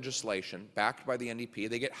Liberal legislation backed by the NDP,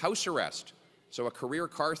 they get house arrest. So a career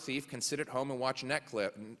car thief can sit at home and watch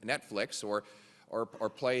Netflix or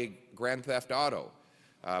play Grand Theft Auto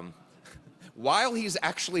while he's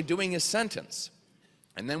actually doing his sentence.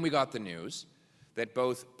 And then we got the news that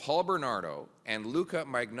both Paul Bernardo and Luca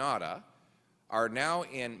Magnotta are now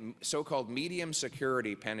in so-called medium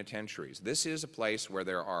security penitentiaries. This is a place where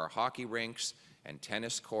there are hockey rinks and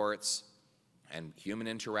tennis courts and human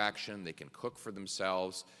interaction. They can cook for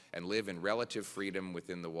themselves and live in relative freedom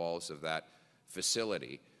within the walls of that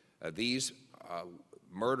facility. These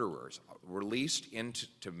murderers released into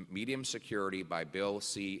medium security by Bill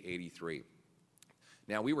C-83.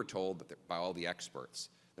 Now, we were told that by all the experts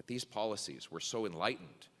that these policies were so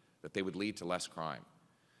enlightened that they would lead to less crime,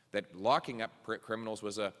 that locking up criminals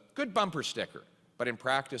was a good bumper sticker, but in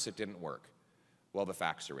practice it didn't work. Well, the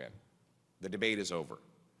facts are in. The debate is over.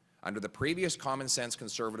 Under the previous common-sense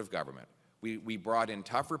Conservative government, we brought in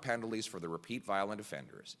tougher penalties for the repeat violent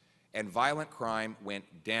offenders, and violent crime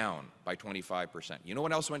went down by 25%. You know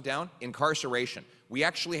what else went down? Incarceration. We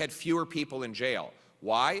actually had fewer people in jail.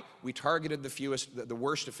 Why? We targeted the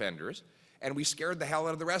worst offenders, and we scared the hell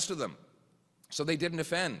out of the rest of them, so they didn't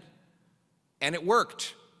offend. And it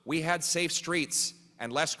worked. We had safe streets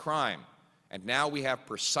and less crime, and now we have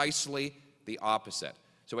precisely the opposite.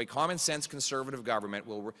 So a common-sense Conservative government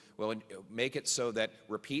will make it so that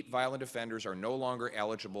repeat violent offenders are no longer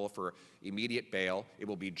eligible for immediate bail. It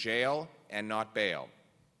will be jail and not bail.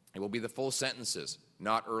 It will be the full sentences,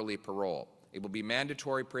 not early parole. It will be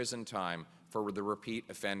mandatory prison time for the repeat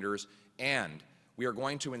offenders, and we are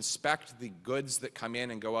going to inspect the goods that come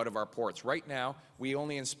in and go out of our ports. Right now, we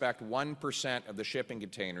only inspect 1% of the shipping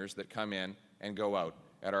containers that come in and go out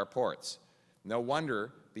at our ports. No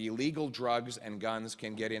wonder the illegal drugs and guns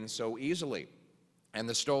can get in so easily, and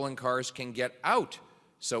the stolen cars can get out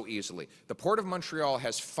so easily. The Port of Montreal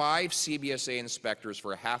has 5 CBSA inspectors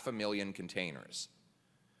for 500,000 containers.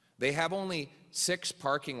 They have only 6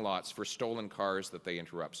 parking lots for stolen cars that they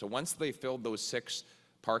interrupt. So once they filled those 6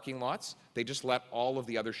 parking lots, they just let all of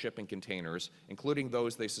the other shipping containers, including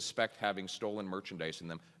those they suspect having stolen merchandise in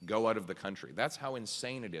them, go out of the country. That's how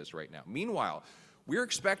insane it is right now. Meanwhile, we're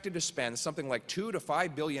expected to spend something like $2 to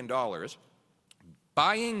 $5 billion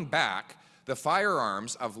buying back the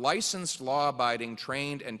firearms of licensed, law-abiding,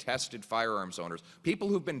 trained, and tested firearms owners, people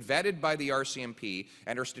who've been vetted by the RCMP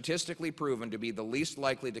and are statistically proven to be the least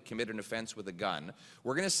likely to commit an offense with a gun.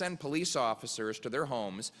 We're going to send police officers to their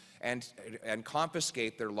homes and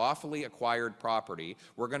confiscate their lawfully acquired property.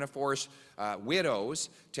 We're going to force widows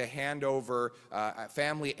to hand over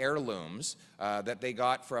family heirlooms that they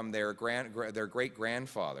got from their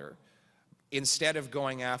great-grandfather, instead of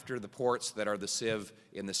going after the ports that are the sieve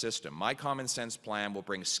in the system. My common sense plan will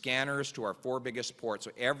bring scanners to our 4 biggest ports,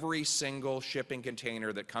 so every single shipping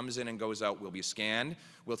container that comes in and goes out will be scanned.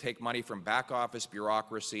 We'll take money from back office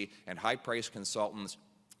bureaucracy and high-priced consultants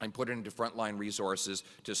and put it into frontline resources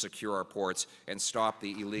to secure our ports and stop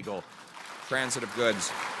the illegal transit of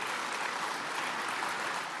goods.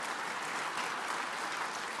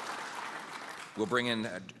 We'll bring in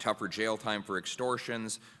tougher jail time for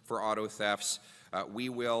extortions, for auto thefts. We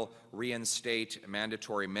will reinstate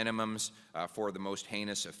mandatory minimums for the most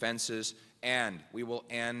heinous offenses, and we will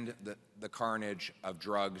end the carnage of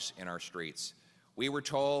drugs in our streets. We were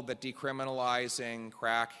told that decriminalizing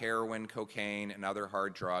crack, heroin, cocaine, and other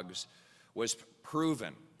hard drugs was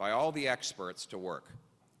proven by all the experts to work.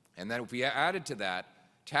 And then if we added to that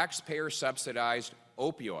taxpayer-subsidized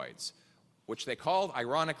opioids, which they called,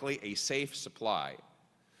 ironically, a safe supply,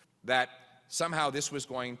 that somehow this was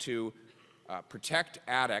going to protect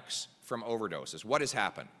addicts from overdoses. What has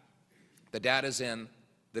happened? The data's in,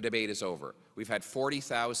 the debate is over. We've had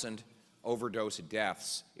 40,000 overdose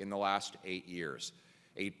deaths in the last 8 years,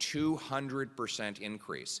 a 200%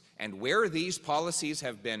 increase. And where these policies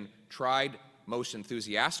have been tried most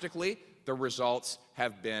enthusiastically, the results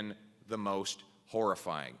have been the most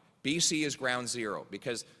horrifying. BC is ground zero,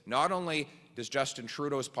 because not only does Justin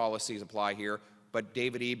Trudeau's policies apply here, but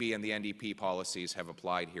David Eby and the NDP policies have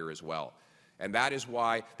applied here as well. And that is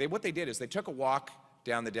why what they did is they took a walk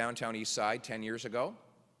down the downtown east side 10 years ago,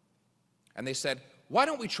 and they said, why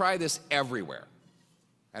don't we try this everywhere?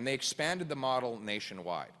 And they expanded the model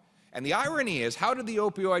nationwide. And the irony is, how did the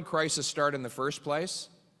opioid crisis start in the first place?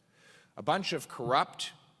 A bunch of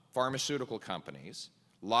corrupt pharmaceutical companies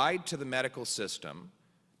lied to the medical system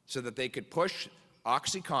so that they could push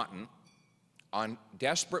OxyContin on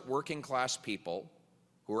desperate working-class people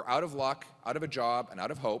who were out of luck, out of a job, and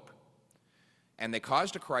out of hope, and they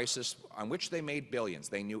caused a crisis on which they made billions.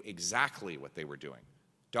 They knew exactly what they were doing.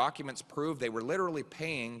 Documents prove they were literally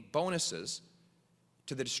paying bonuses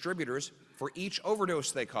to the distributors for each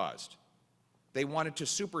overdose they caused. They wanted to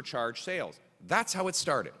supercharge sales. That's how it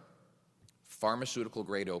started.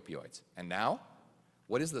 Pharmaceutical-grade opioids. And now,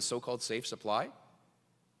 what is the so-called safe supply?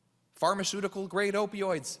 Pharmaceutical-grade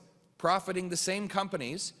opioids, profiting the same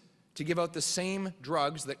companies to give out the same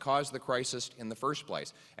drugs that caused the crisis in the first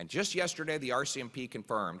place. And just yesterday, the RCMP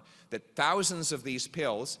confirmed that thousands of these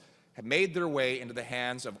pills have made their way into the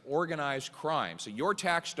hands of organized crime. So your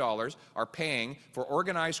tax dollars are paying for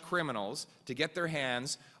organized criminals to get their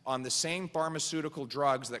hands on the same pharmaceutical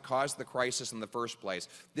drugs that caused the crisis in the first place.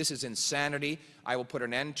 This is insanity. I will put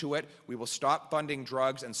an end to it. We will stop funding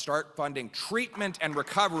drugs and start funding treatment and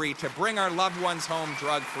recovery to bring our loved ones home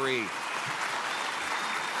drug-free.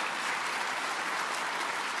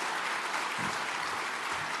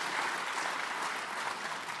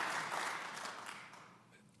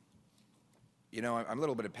 You know, I'm a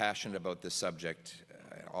little bit passionate about this subject,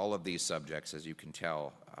 all of these subjects, as you can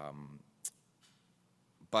tell.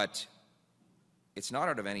 But it's not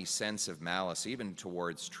out of any sense of malice, even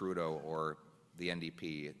towards Trudeau or the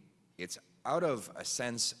NDP. It's out of a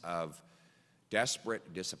sense of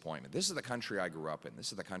desperate disappointment. This is the country I grew up in.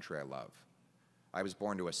 This is the country I love. I was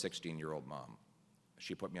born to a 16-year-old mom.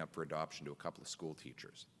 She put me up for adoption to a couple of school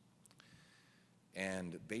teachers.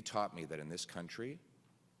 And they taught me that in this country,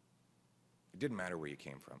 it didn't matter where you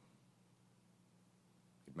came from.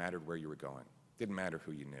 It mattered where you were going. It didn't matter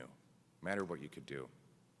who you knew. It mattered what you could do.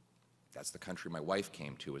 That's the country my wife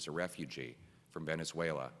came to as a refugee from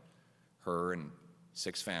Venezuela. Her and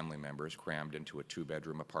 6 family members crammed into a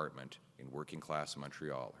 2-bedroom apartment in working-class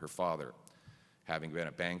Montreal. Her father, having been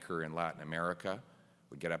a banker in Latin America,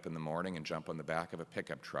 would get up in the morning and jump on the back of a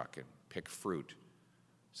pickup truck and pick fruit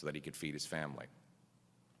so that he could feed his family.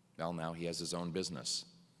 Well, now he has his own business.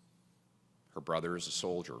 Her brother is a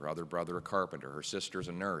soldier, her other brother a carpenter, her sister's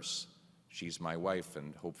a nurse. She's my wife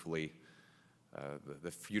and hopefully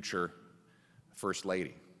the future First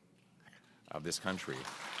Lady of this country.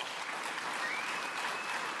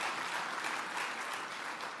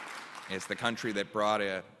 It's the country that brought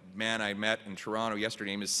a man I met in Toronto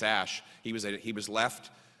yesterday. His name is Sash. He was left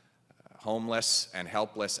homeless and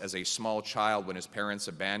helpless as a small child when his parents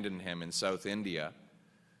abandoned him in South India.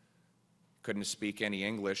 Couldn't speak any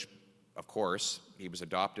English, of course, he was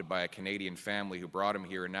adopted by a Canadian family who brought him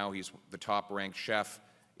here, and now he's the top-ranked chef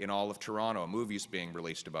in all of Toronto. A movie's being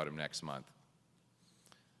released about him next month.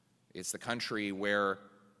 It's the country where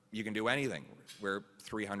you can do anything, where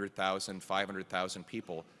 300,000, 500,000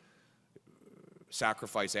 people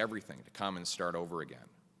sacrifice everything to come and start over again.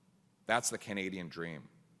 That's the Canadian dream.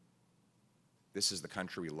 This is the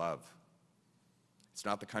country we love. It's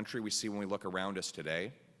not the country we see when we look around us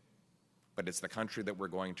today, but it's the country that we're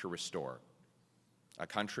going to restore. A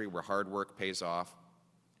country where hard work pays off,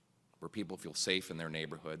 where people feel safe in their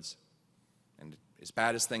neighborhoods. And as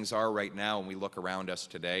bad as things are right now, when we look around us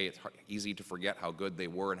today, it's easy to forget how good they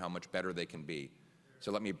were and how much better they can be.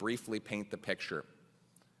 So let me briefly paint the picture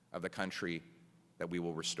of the country that we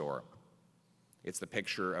will restore. It's the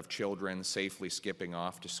picture of children safely skipping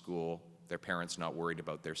off to school, their parents not worried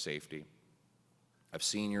about their safety, of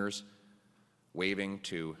seniors waving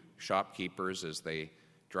to shopkeepers as they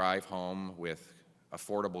drive home with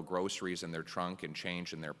affordable groceries in their trunk and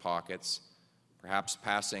change in their pockets, perhaps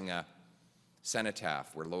passing a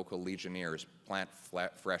cenotaph where local Legionnaires plant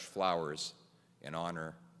fresh flowers in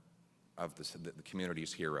honor of the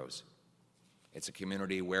community's heroes. It's a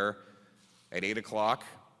community where at 8 o'clock,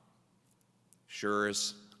 sure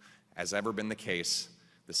as has ever been the case,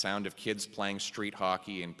 the sound of kids playing street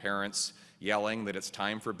hockey and parents yelling that it's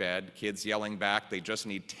time for bed, kids yelling back they just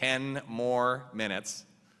need 10 more minutes,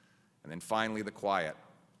 and then finally the quiet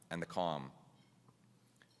and the calm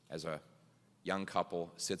as a young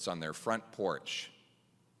couple sits on their front porch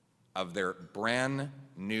of their brand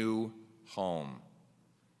new home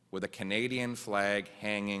with a Canadian flag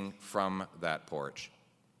hanging from that porch,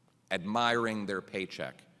 admiring their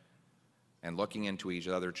paycheck and looking into each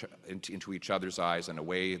other's eyes in a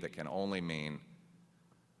way that can only mean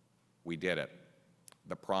we did it.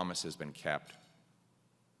 The promise has been kept.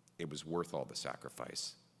 It was worth all the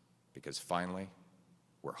sacrifice because finally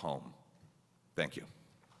we're home. Thank you.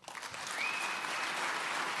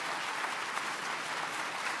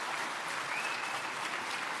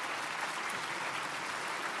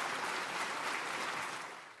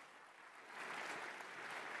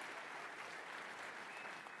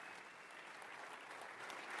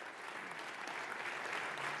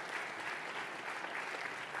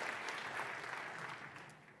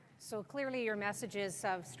 So clearly your messages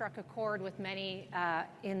have struck a chord with many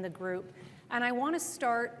in the group. And I want to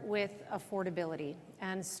start with affordability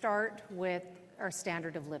and start with our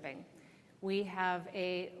standard of living. We have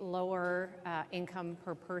a lower income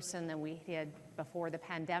per person than we did before the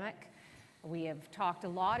pandemic. We have talked a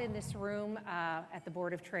lot in this room at the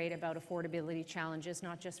Board of Trade about affordability challenges,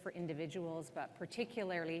 not just for individuals, but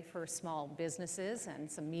particularly for small businesses and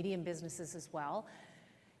some medium businesses as well.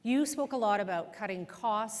 You spoke a lot about cutting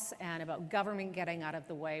costs and about government getting out of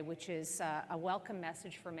the way, which is a welcome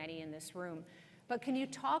message for many in this room. But can you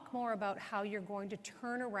talk more about how you're going to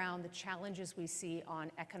turn around the challenges we see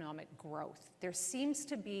on economic growth? There seems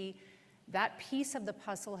to be that piece of the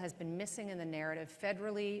puzzle has been missing in the narrative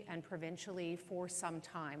federally and provincially for some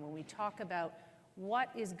time. When we talk about what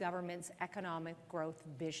is government's economic growth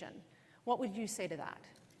vision, what would you say to that?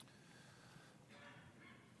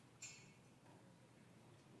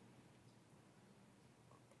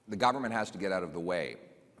 The government has to get out of the way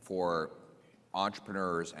for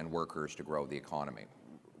entrepreneurs and workers to grow the economy.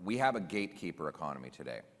 We have a gatekeeper economy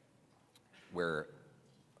today where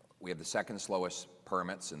we have the second slowest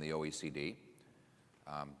permits in the OECD.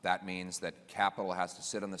 That means that capital has to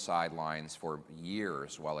sit on the sidelines for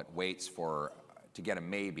years while it waits to get a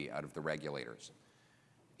maybe out of the regulators.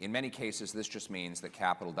 In many cases, this just means that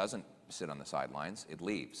capital doesn't sit on the sidelines, it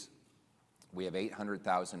leaves. We have 800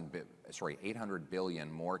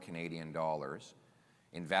 billion more Canadian dollars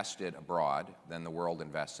invested abroad than the world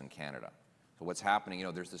invests in Canada. So what's happening,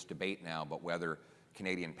 there's this debate now about whether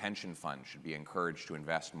Canadian pension funds should be encouraged to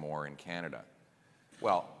invest more in Canada.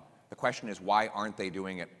 Well, the question is, why aren't they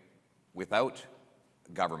doing it without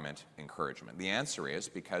government encouragement? The answer is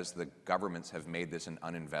because the governments have made this an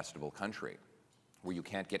uninvestable country where you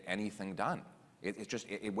can't get anything done.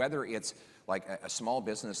 Whether it's like a small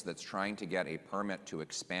business that's trying to get a permit to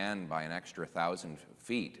expand by an extra 1,000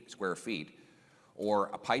 square feet, or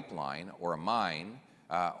a pipeline, or a mine,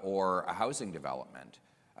 or a housing development,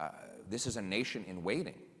 this is a nation in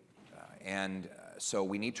waiting. So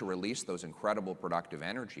we need to release those incredible productive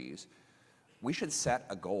energies. We should set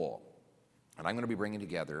a goal, and I'm going to be bringing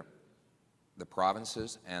together the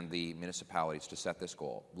provinces and the municipalities to set this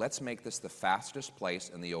goal. Let's make this the fastest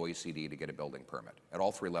place in the OECD to get a building permit at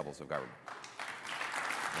all three levels of government.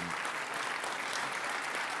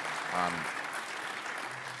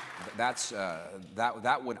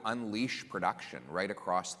 that would unleash production right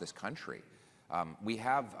across this country. We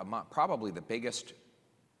have probably the biggest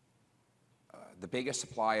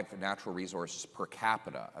supply of natural resources per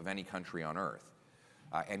capita of any country on earth,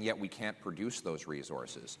 and yet we can't produce those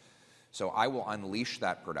resources. So I will unleash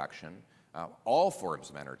that production, all forms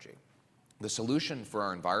of energy. The solution for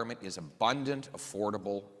our environment is abundant,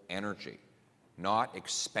 affordable energy, not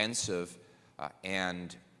expensive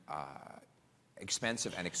and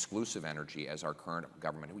exclusive energy as our current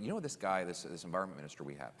government. You know this guy, this environment minister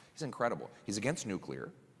we have, he's incredible. He's against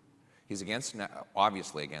nuclear. He's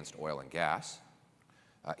obviously against oil and gas.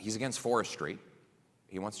 He's against forestry.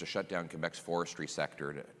 He wants to shut down Quebec's forestry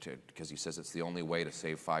sector because he says it's the only way to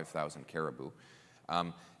save 5,000 caribou.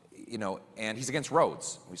 You know, and he's against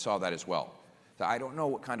roads. We saw that as well. So I don't know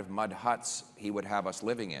what kind of mud huts he would have us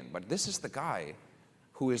living in, but this is the guy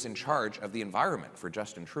who is in charge of the environment for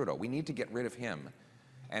Justin Trudeau. We need to get rid of him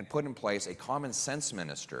and put in place a common sense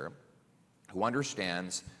minister who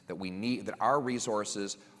understands that that our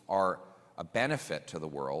resources are a benefit to the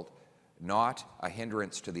world, not a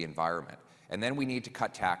hindrance to the environment. And then we need to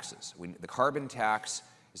cut taxes. The carbon tax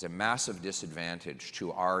is a massive disadvantage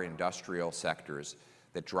to our industrial sectors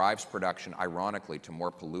that drives production, ironically, to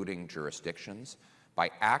more polluting jurisdictions.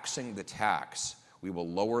 By axing the tax, we will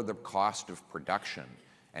lower the cost of production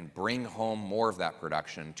and bring home more of that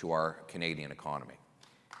production to our Canadian economy.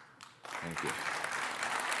 Thank you.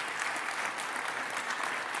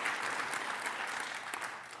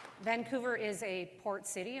 Vancouver is a port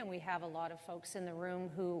city, and we have a lot of folks in the room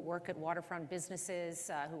who work at waterfront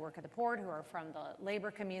businesses, who work at the port, who are from the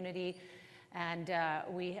labor community, and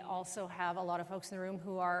we also have a lot of folks in the room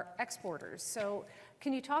who are exporters. So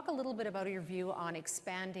can you talk a little bit about your view on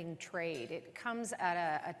expanding trade? It comes at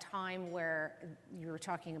a time where you were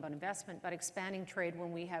talking about investment, but expanding trade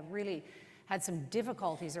when we have really had some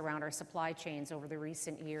difficulties around our supply chains over the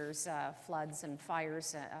recent years, floods and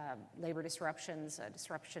fires, labor disruptions,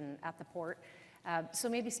 disruption at the port. So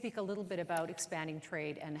maybe speak a little bit about expanding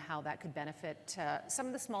trade and how that could benefit some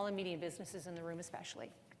of the small and medium businesses in the room especially.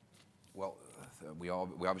 Well, we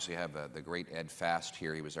obviously have the great Ed Fast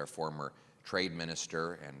here. He was our former trade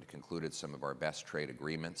minister and concluded some of our best trade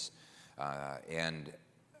agreements. And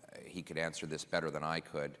he could answer this better than I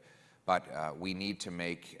could. But we need to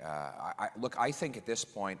make, look, I think at this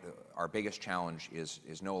point, our biggest challenge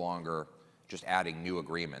is no longer just adding new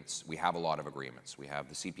agreements. We have a lot of agreements. We have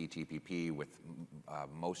the CPTPP with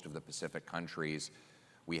most of the Pacific countries.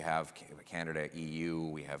 We have Canada, EU.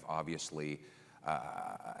 We have obviously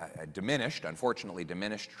a unfortunately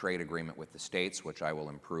diminished trade agreement with the States, which I will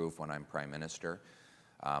improve when I'm Prime Minister.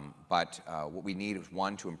 But what we need is,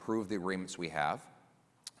 one, to improve the agreements we have,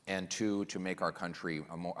 and two, to make our country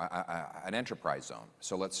an enterprise zone.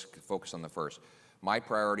 So let's focus on the first. My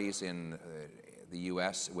priorities in the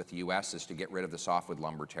U.S. with the U.S. is to get rid of the softwood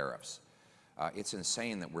lumber tariffs. It's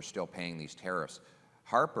insane that we're still paying these tariffs.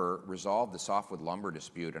 Harper resolved the softwood lumber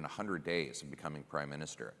dispute in 100 days of becoming Prime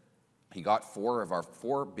Minister. He got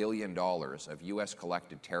 $4 billion of U.S.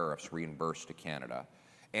 collected tariffs reimbursed to Canada,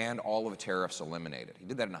 and all of the tariffs eliminated. He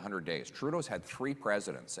did that in 100 days. Trudeau's had 3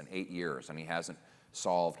 presidents in 8 years, and he hasn't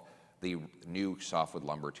solved the new softwood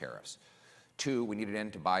lumber tariffs. 2, we need an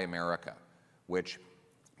end to Buy America, which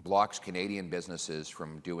blocks Canadian businesses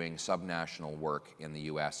from doing subnational work in the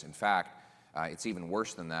U.S. In fact, it's even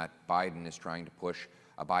worse than that. Biden is trying to push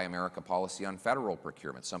a Buy America policy on federal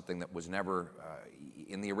procurement, something that was never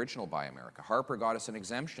in the original Buy America. Harper got us an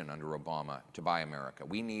exemption under Obama to Buy America.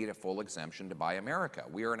 We need a full exemption to Buy America.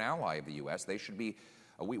 We are an ally of the U.S. They should be,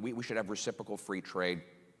 we should have reciprocal free trade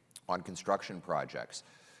on construction projects.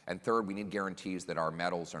 And third, we need guarantees that our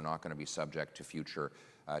metals are not going to be subject to future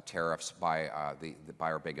tariffs by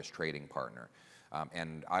our biggest trading partner.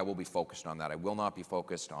 And I will be focused on that. I will not be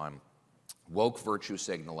focused on woke virtue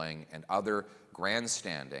signaling and other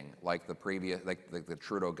grandstanding like the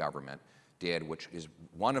Trudeau government did, which is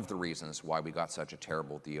one of the reasons why we got such a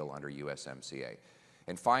terrible deal under USMCA.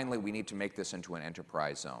 And finally, we need to make this into an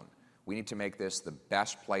enterprise zone. We need to make this the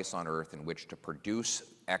best place on earth in which to produce,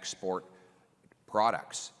 export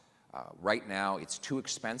products. Right now, it's too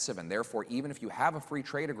expensive, and therefore, even if you have a free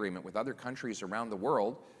trade agreement with other countries around the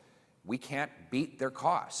world, we can't beat their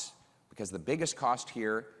costs, because the biggest cost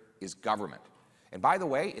here is government. And by the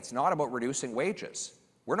way, it's not about reducing wages.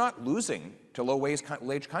 We're not losing to low-wage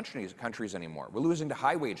countries anymore. We're losing to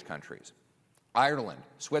high-wage countries. Ireland,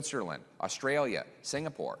 Switzerland, Australia,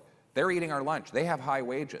 Singapore. They're eating our lunch. They have high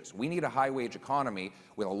wages. We need a high-wage economy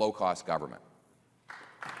with a low-cost government.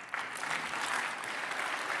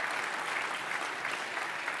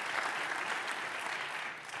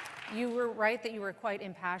 You were right that you were quite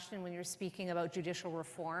impassioned when you're speaking about judicial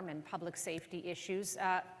reform and public safety issues.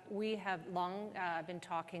 We have long been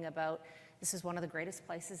talking about this is one of the greatest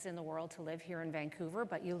places in the world to live here in Vancouver,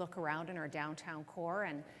 but you look around in our downtown core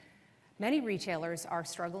and many retailers are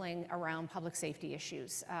struggling around public safety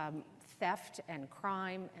issues. Theft and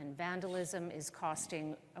crime and vandalism is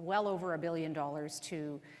costing well over $1 billion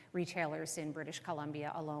to retailers in British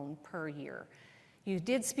Columbia alone per year. You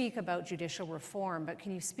did speak about judicial reform, but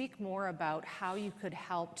can you speak more about how you could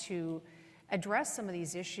help to address some of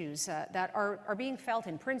these issues that are being felt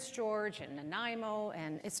in Prince George and Nanaimo?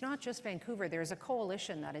 And it's not just Vancouver. There's a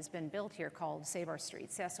coalition that has been built here called Save Our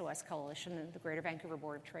Streets, the SOS Coalition, and the Greater Vancouver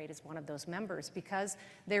Board of Trade is one of those members because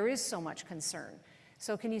there is so much concern.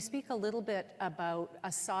 So can you speak a little bit about,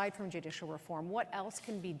 aside from judicial reform, what else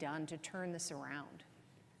can be done to turn this around?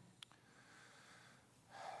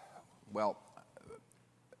 Well,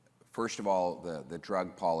 first of all, the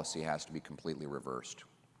drug policy has to be completely reversed.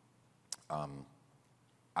 I'm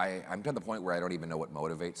to the point where I don't even know what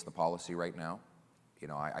motivates the policy right now. You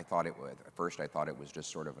know, I thought it was, at first I thought it was just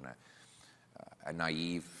sort of a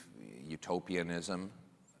naive utopianism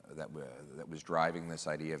that was driving this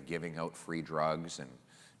idea of giving out free drugs and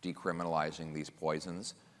decriminalizing these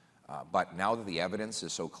poisons. But now that the evidence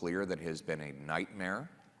is so clear that it has been a nightmare,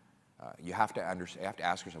 you have to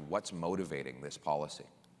ask yourself what's motivating this policy.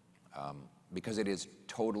 Because it is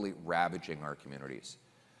totally ravaging our communities.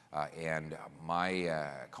 And my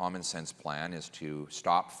common sense plan is to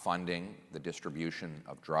stop funding the distribution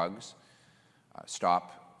of drugs,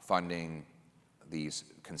 stop funding these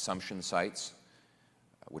consumption sites,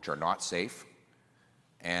 which are not safe,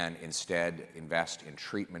 and instead invest in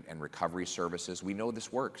treatment and recovery services. We know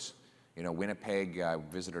this works. You know, Winnipeg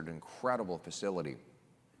visited an incredible facility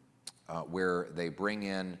where they bring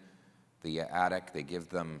in the addict, they give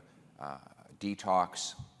them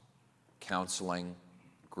detox, counseling,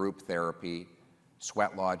 group therapy,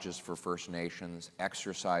 sweat lodges for First Nations,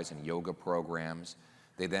 exercise and yoga programs.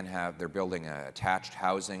 They're building attached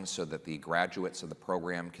housing so that the graduates of the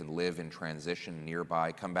program can live in transition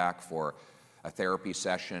nearby, come back for a therapy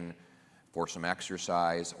session, for some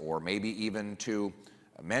exercise, or maybe even to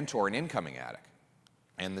mentor an incoming addict.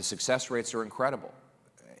 And the success rates are incredible.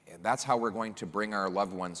 And that's how we're going to bring our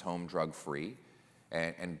loved ones home drug-free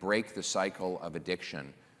and break the cycle of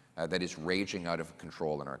addiction that is raging out of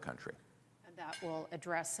control in our country. And that will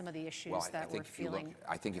address some of the issues that we're feeling.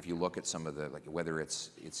 I think if you look at some of the, like whether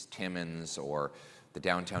it's Timmins or the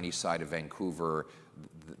downtown east side of Vancouver,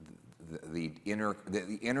 the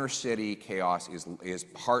inner city chaos is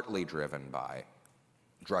partly driven by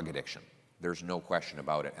drug addiction. There's no question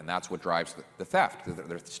about it, and that's what drives the theft.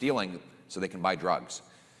 They're stealing so they can buy drugs.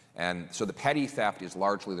 And so the petty theft is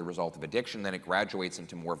largely the result of addiction, then it graduates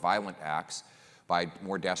into more violent acts by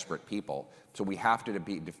more desperate people. So we have to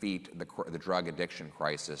defeat the drug addiction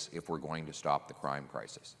crisis if we're going to stop the crime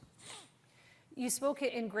crisis. You spoke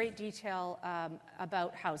in great detail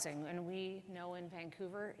about housing, and we know in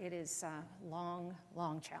Vancouver it is a long,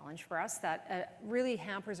 long challenge for us that really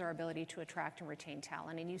hampers our ability to attract and retain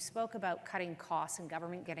talent. And you spoke about cutting costs and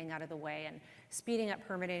government getting out of the way and speeding up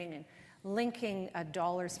permitting and linking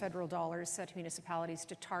federal dollars to municipalities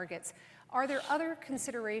to targets. Are there other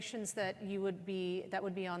considerations that would be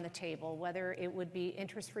on the table, whether it would be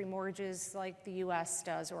interest-free mortgages like the US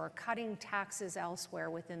does, or cutting taxes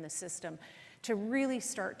elsewhere within the system to really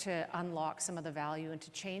start to unlock some of the value and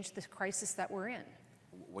to change the crisis that we're in?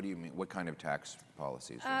 What do you mean? What kind of tax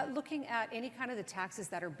policies? Looking at any kind of the taxes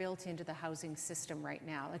that are built into the housing system right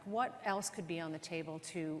now, like what else could be on the table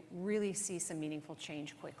to really see some meaningful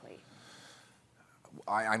change quickly?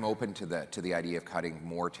 I'm open to the idea of cutting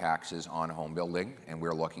more taxes on home building, and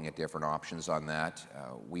we're looking at different options on that.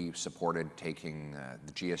 We supported taking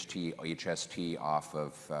the GST, HST off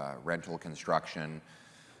of rental construction.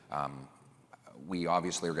 We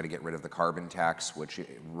obviously are going to get rid of the carbon tax, which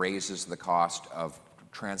raises the cost of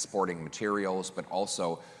transporting materials, but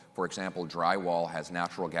also, for example, drywall has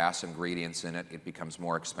natural gas ingredients in it. It becomes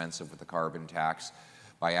more expensive with the carbon tax.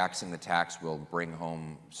 By axing the tax, we'll bring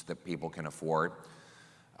homes that people can afford.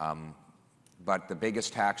 But the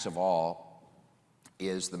biggest tax of all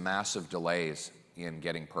is the massive delays in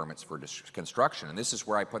getting permits for construction. And this is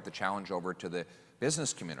where I put the challenge over to the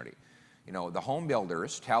business community. You know, the home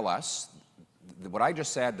builders tell us, what I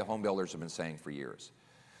just said, the home builders have been saying for years.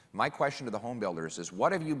 My question to the home builders is,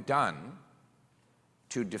 what have you done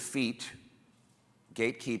to defeat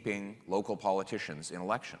gatekeeping local politicians in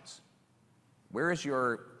elections? Where is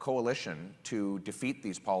your coalition to defeat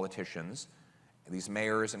these politicians, these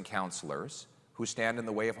mayors and councillors who stand in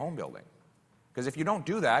the way of home building? Because if you don't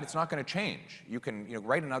do that, it's not going to change. You can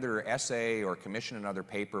write another essay or commission another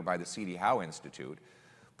paper by the C.D. Howe Institute,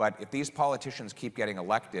 but if these politicians keep getting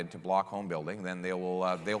elected to block home building, then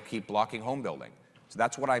they'll keep blocking home building. So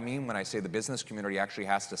that's what I mean when I say the business community actually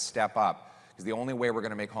has to step up, because the only way we're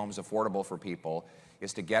going to make homes affordable for people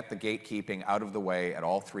is to get the gatekeeping out of the way at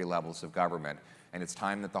all three levels of government. And it's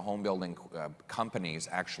time that the home building companies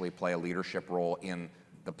actually play a leadership role in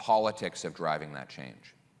the politics of driving that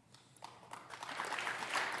change.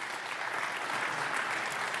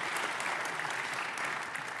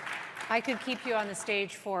 I could keep you on the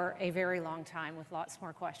stage for a very long time with lots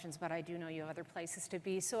more questions, but I do know you have other places to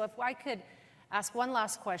be. So if I could ask one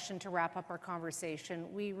last question to wrap up our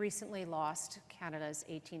conversation. We recently lost Canada's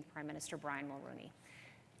 18th Prime Minister, Brian Mulroney.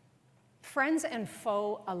 Friends and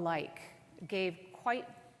foe alike gave quite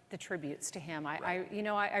the tributes to him. I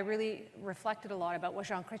really reflected a lot about what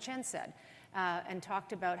Jean Chrétien said and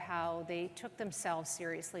talked about how they took themselves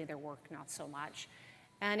seriously, their work not so much.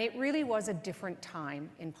 And it really was a different time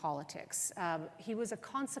in politics. He was a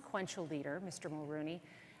consequential leader, Mr. Mulroney,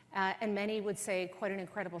 and many would say quite an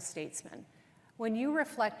incredible statesman. When you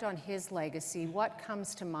reflect on his legacy, what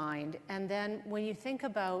comes to mind? And then when you think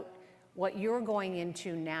about what you're going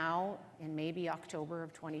into now in maybe October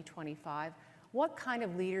of 2025, what kind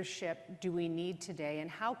of leadership do we need today, and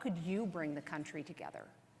how could you bring the country together?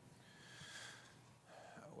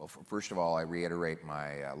 Well, first of all, I reiterate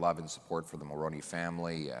my love and support for the Mulroney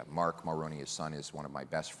family. Mark Mulroney, his son, is one of my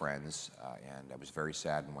best friends, and I was very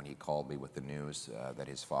saddened when he called me with the news that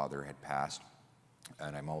his father had passed.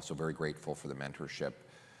 And I'm also very grateful for the mentorship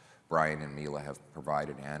Brian and Mila have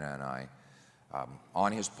provided Anna and I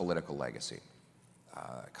on his political legacy.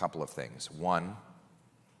 A couple of things. One,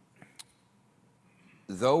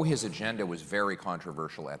 though his agenda was very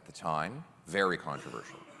controversial at the time, very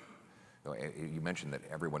controversial. You mentioned that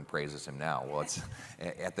everyone praises him now. Well,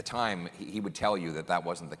 at the time, he would tell you that that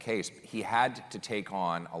wasn't the case. He had to take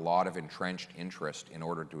on a lot of entrenched interest in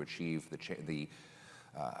order to achieve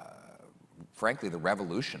frankly, the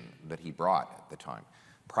revolution that he brought at the time.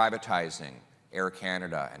 Privatizing Air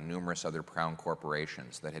Canada and numerous other crown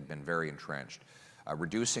corporations that had been very entrenched.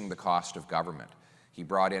 Reducing the cost of government. He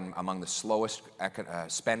brought in among the slowest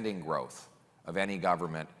spending growth of any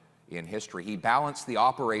government in history. He balanced the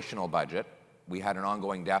operational budget. We had an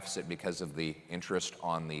ongoing deficit because of the interest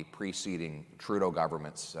on the preceding Trudeau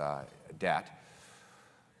government's debt.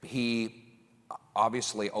 He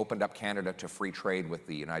obviously opened up Canada to free trade with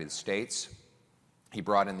the United States. He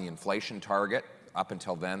brought in the inflation target. Up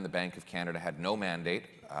until then, the Bank of Canada had no mandate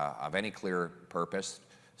of any clear purpose,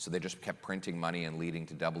 so they just kept printing money and leading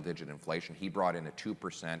to double-digit inflation. He brought in a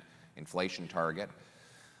 2% inflation target.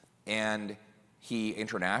 And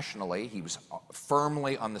internationally, he was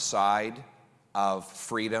firmly on the side of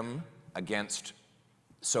freedom against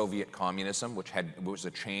Soviet communism, which was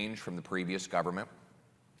a change from the previous government.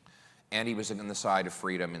 And he was on the side of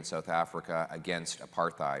freedom in South Africa against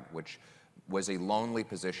apartheid, which was a lonely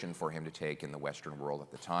position for him to take in the Western world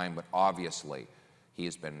at the time, but obviously he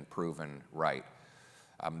has been proven right.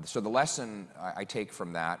 So the lesson I take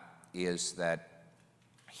from that is that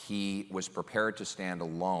he was prepared to stand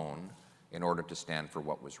alone in order to stand for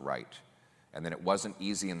what was right. And that it wasn't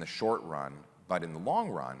easy in the short run, but in the long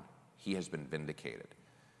run, he has been vindicated.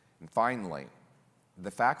 And finally,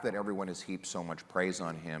 the fact that everyone has heaped so much praise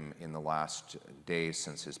on him in the last days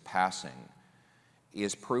since his passing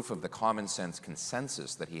is proof of the common sense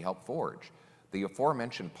consensus that he helped forge. The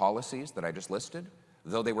aforementioned policies that I just listed,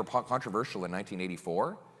 though they were controversial in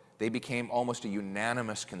 1984, they became almost a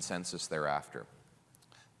unanimous consensus thereafter.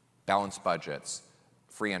 Balanced budgets,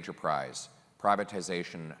 free enterprise,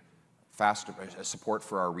 privatization, support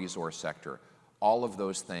for our resource sector, all of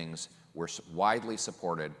those things were widely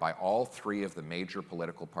supported by all three of the major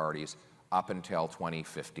political parties up until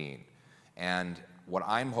 2015. And what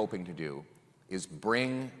I'm hoping to do is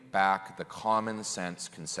bring back the common sense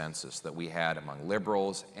consensus that we had among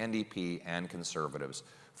Liberals, NDP, and Conservatives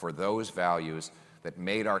for those values that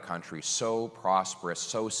made our country so prosperous,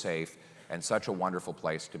 so safe, and such a wonderful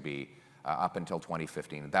place to be up until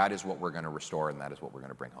 2015. That is what we're going to restore, and that is what we're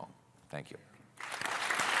going to bring home. Thank you.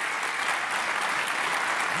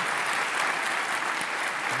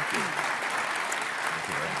 Thank you. Thank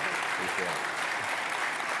you very much. Appreciate it.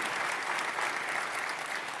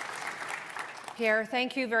 Pierre,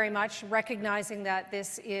 thank you very much, recognizing that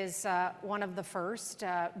this is one of the first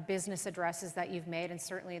business addresses that you've made, and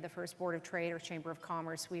certainly the first Board of Trade or Chamber of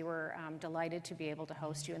Commerce. We were delighted to be able to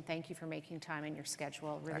host you, and thank you for making time in your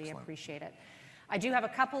schedule. Really Excellent. Appreciate it. I do have a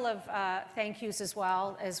couple of thank yous as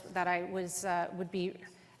well as that I would be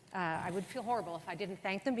I would feel horrible if I didn't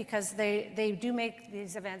thank them because they do make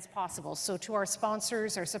these events possible. So to our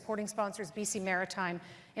sponsors, our supporting sponsors, BC Maritime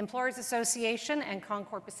Employers Association and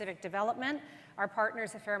Concord Pacific Development, our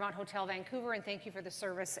partners at Fairmont Hotel Vancouver, and thank you for the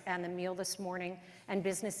service and the meal this morning, and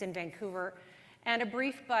Business in Vancouver. And a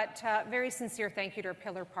brief but very sincere thank you to our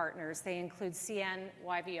pillar partners. They include CN,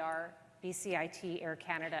 YVR, BCIT, Air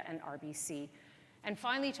Canada, and RBC. And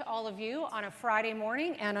finally, to all of you on a Friday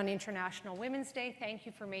morning and on International Women's Day, thank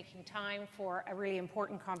you for making time for a really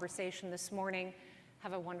important conversation this morning.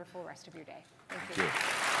 Have a wonderful rest of your day. Thank you.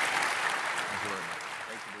 Thank you very much.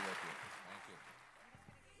 Great to be with you.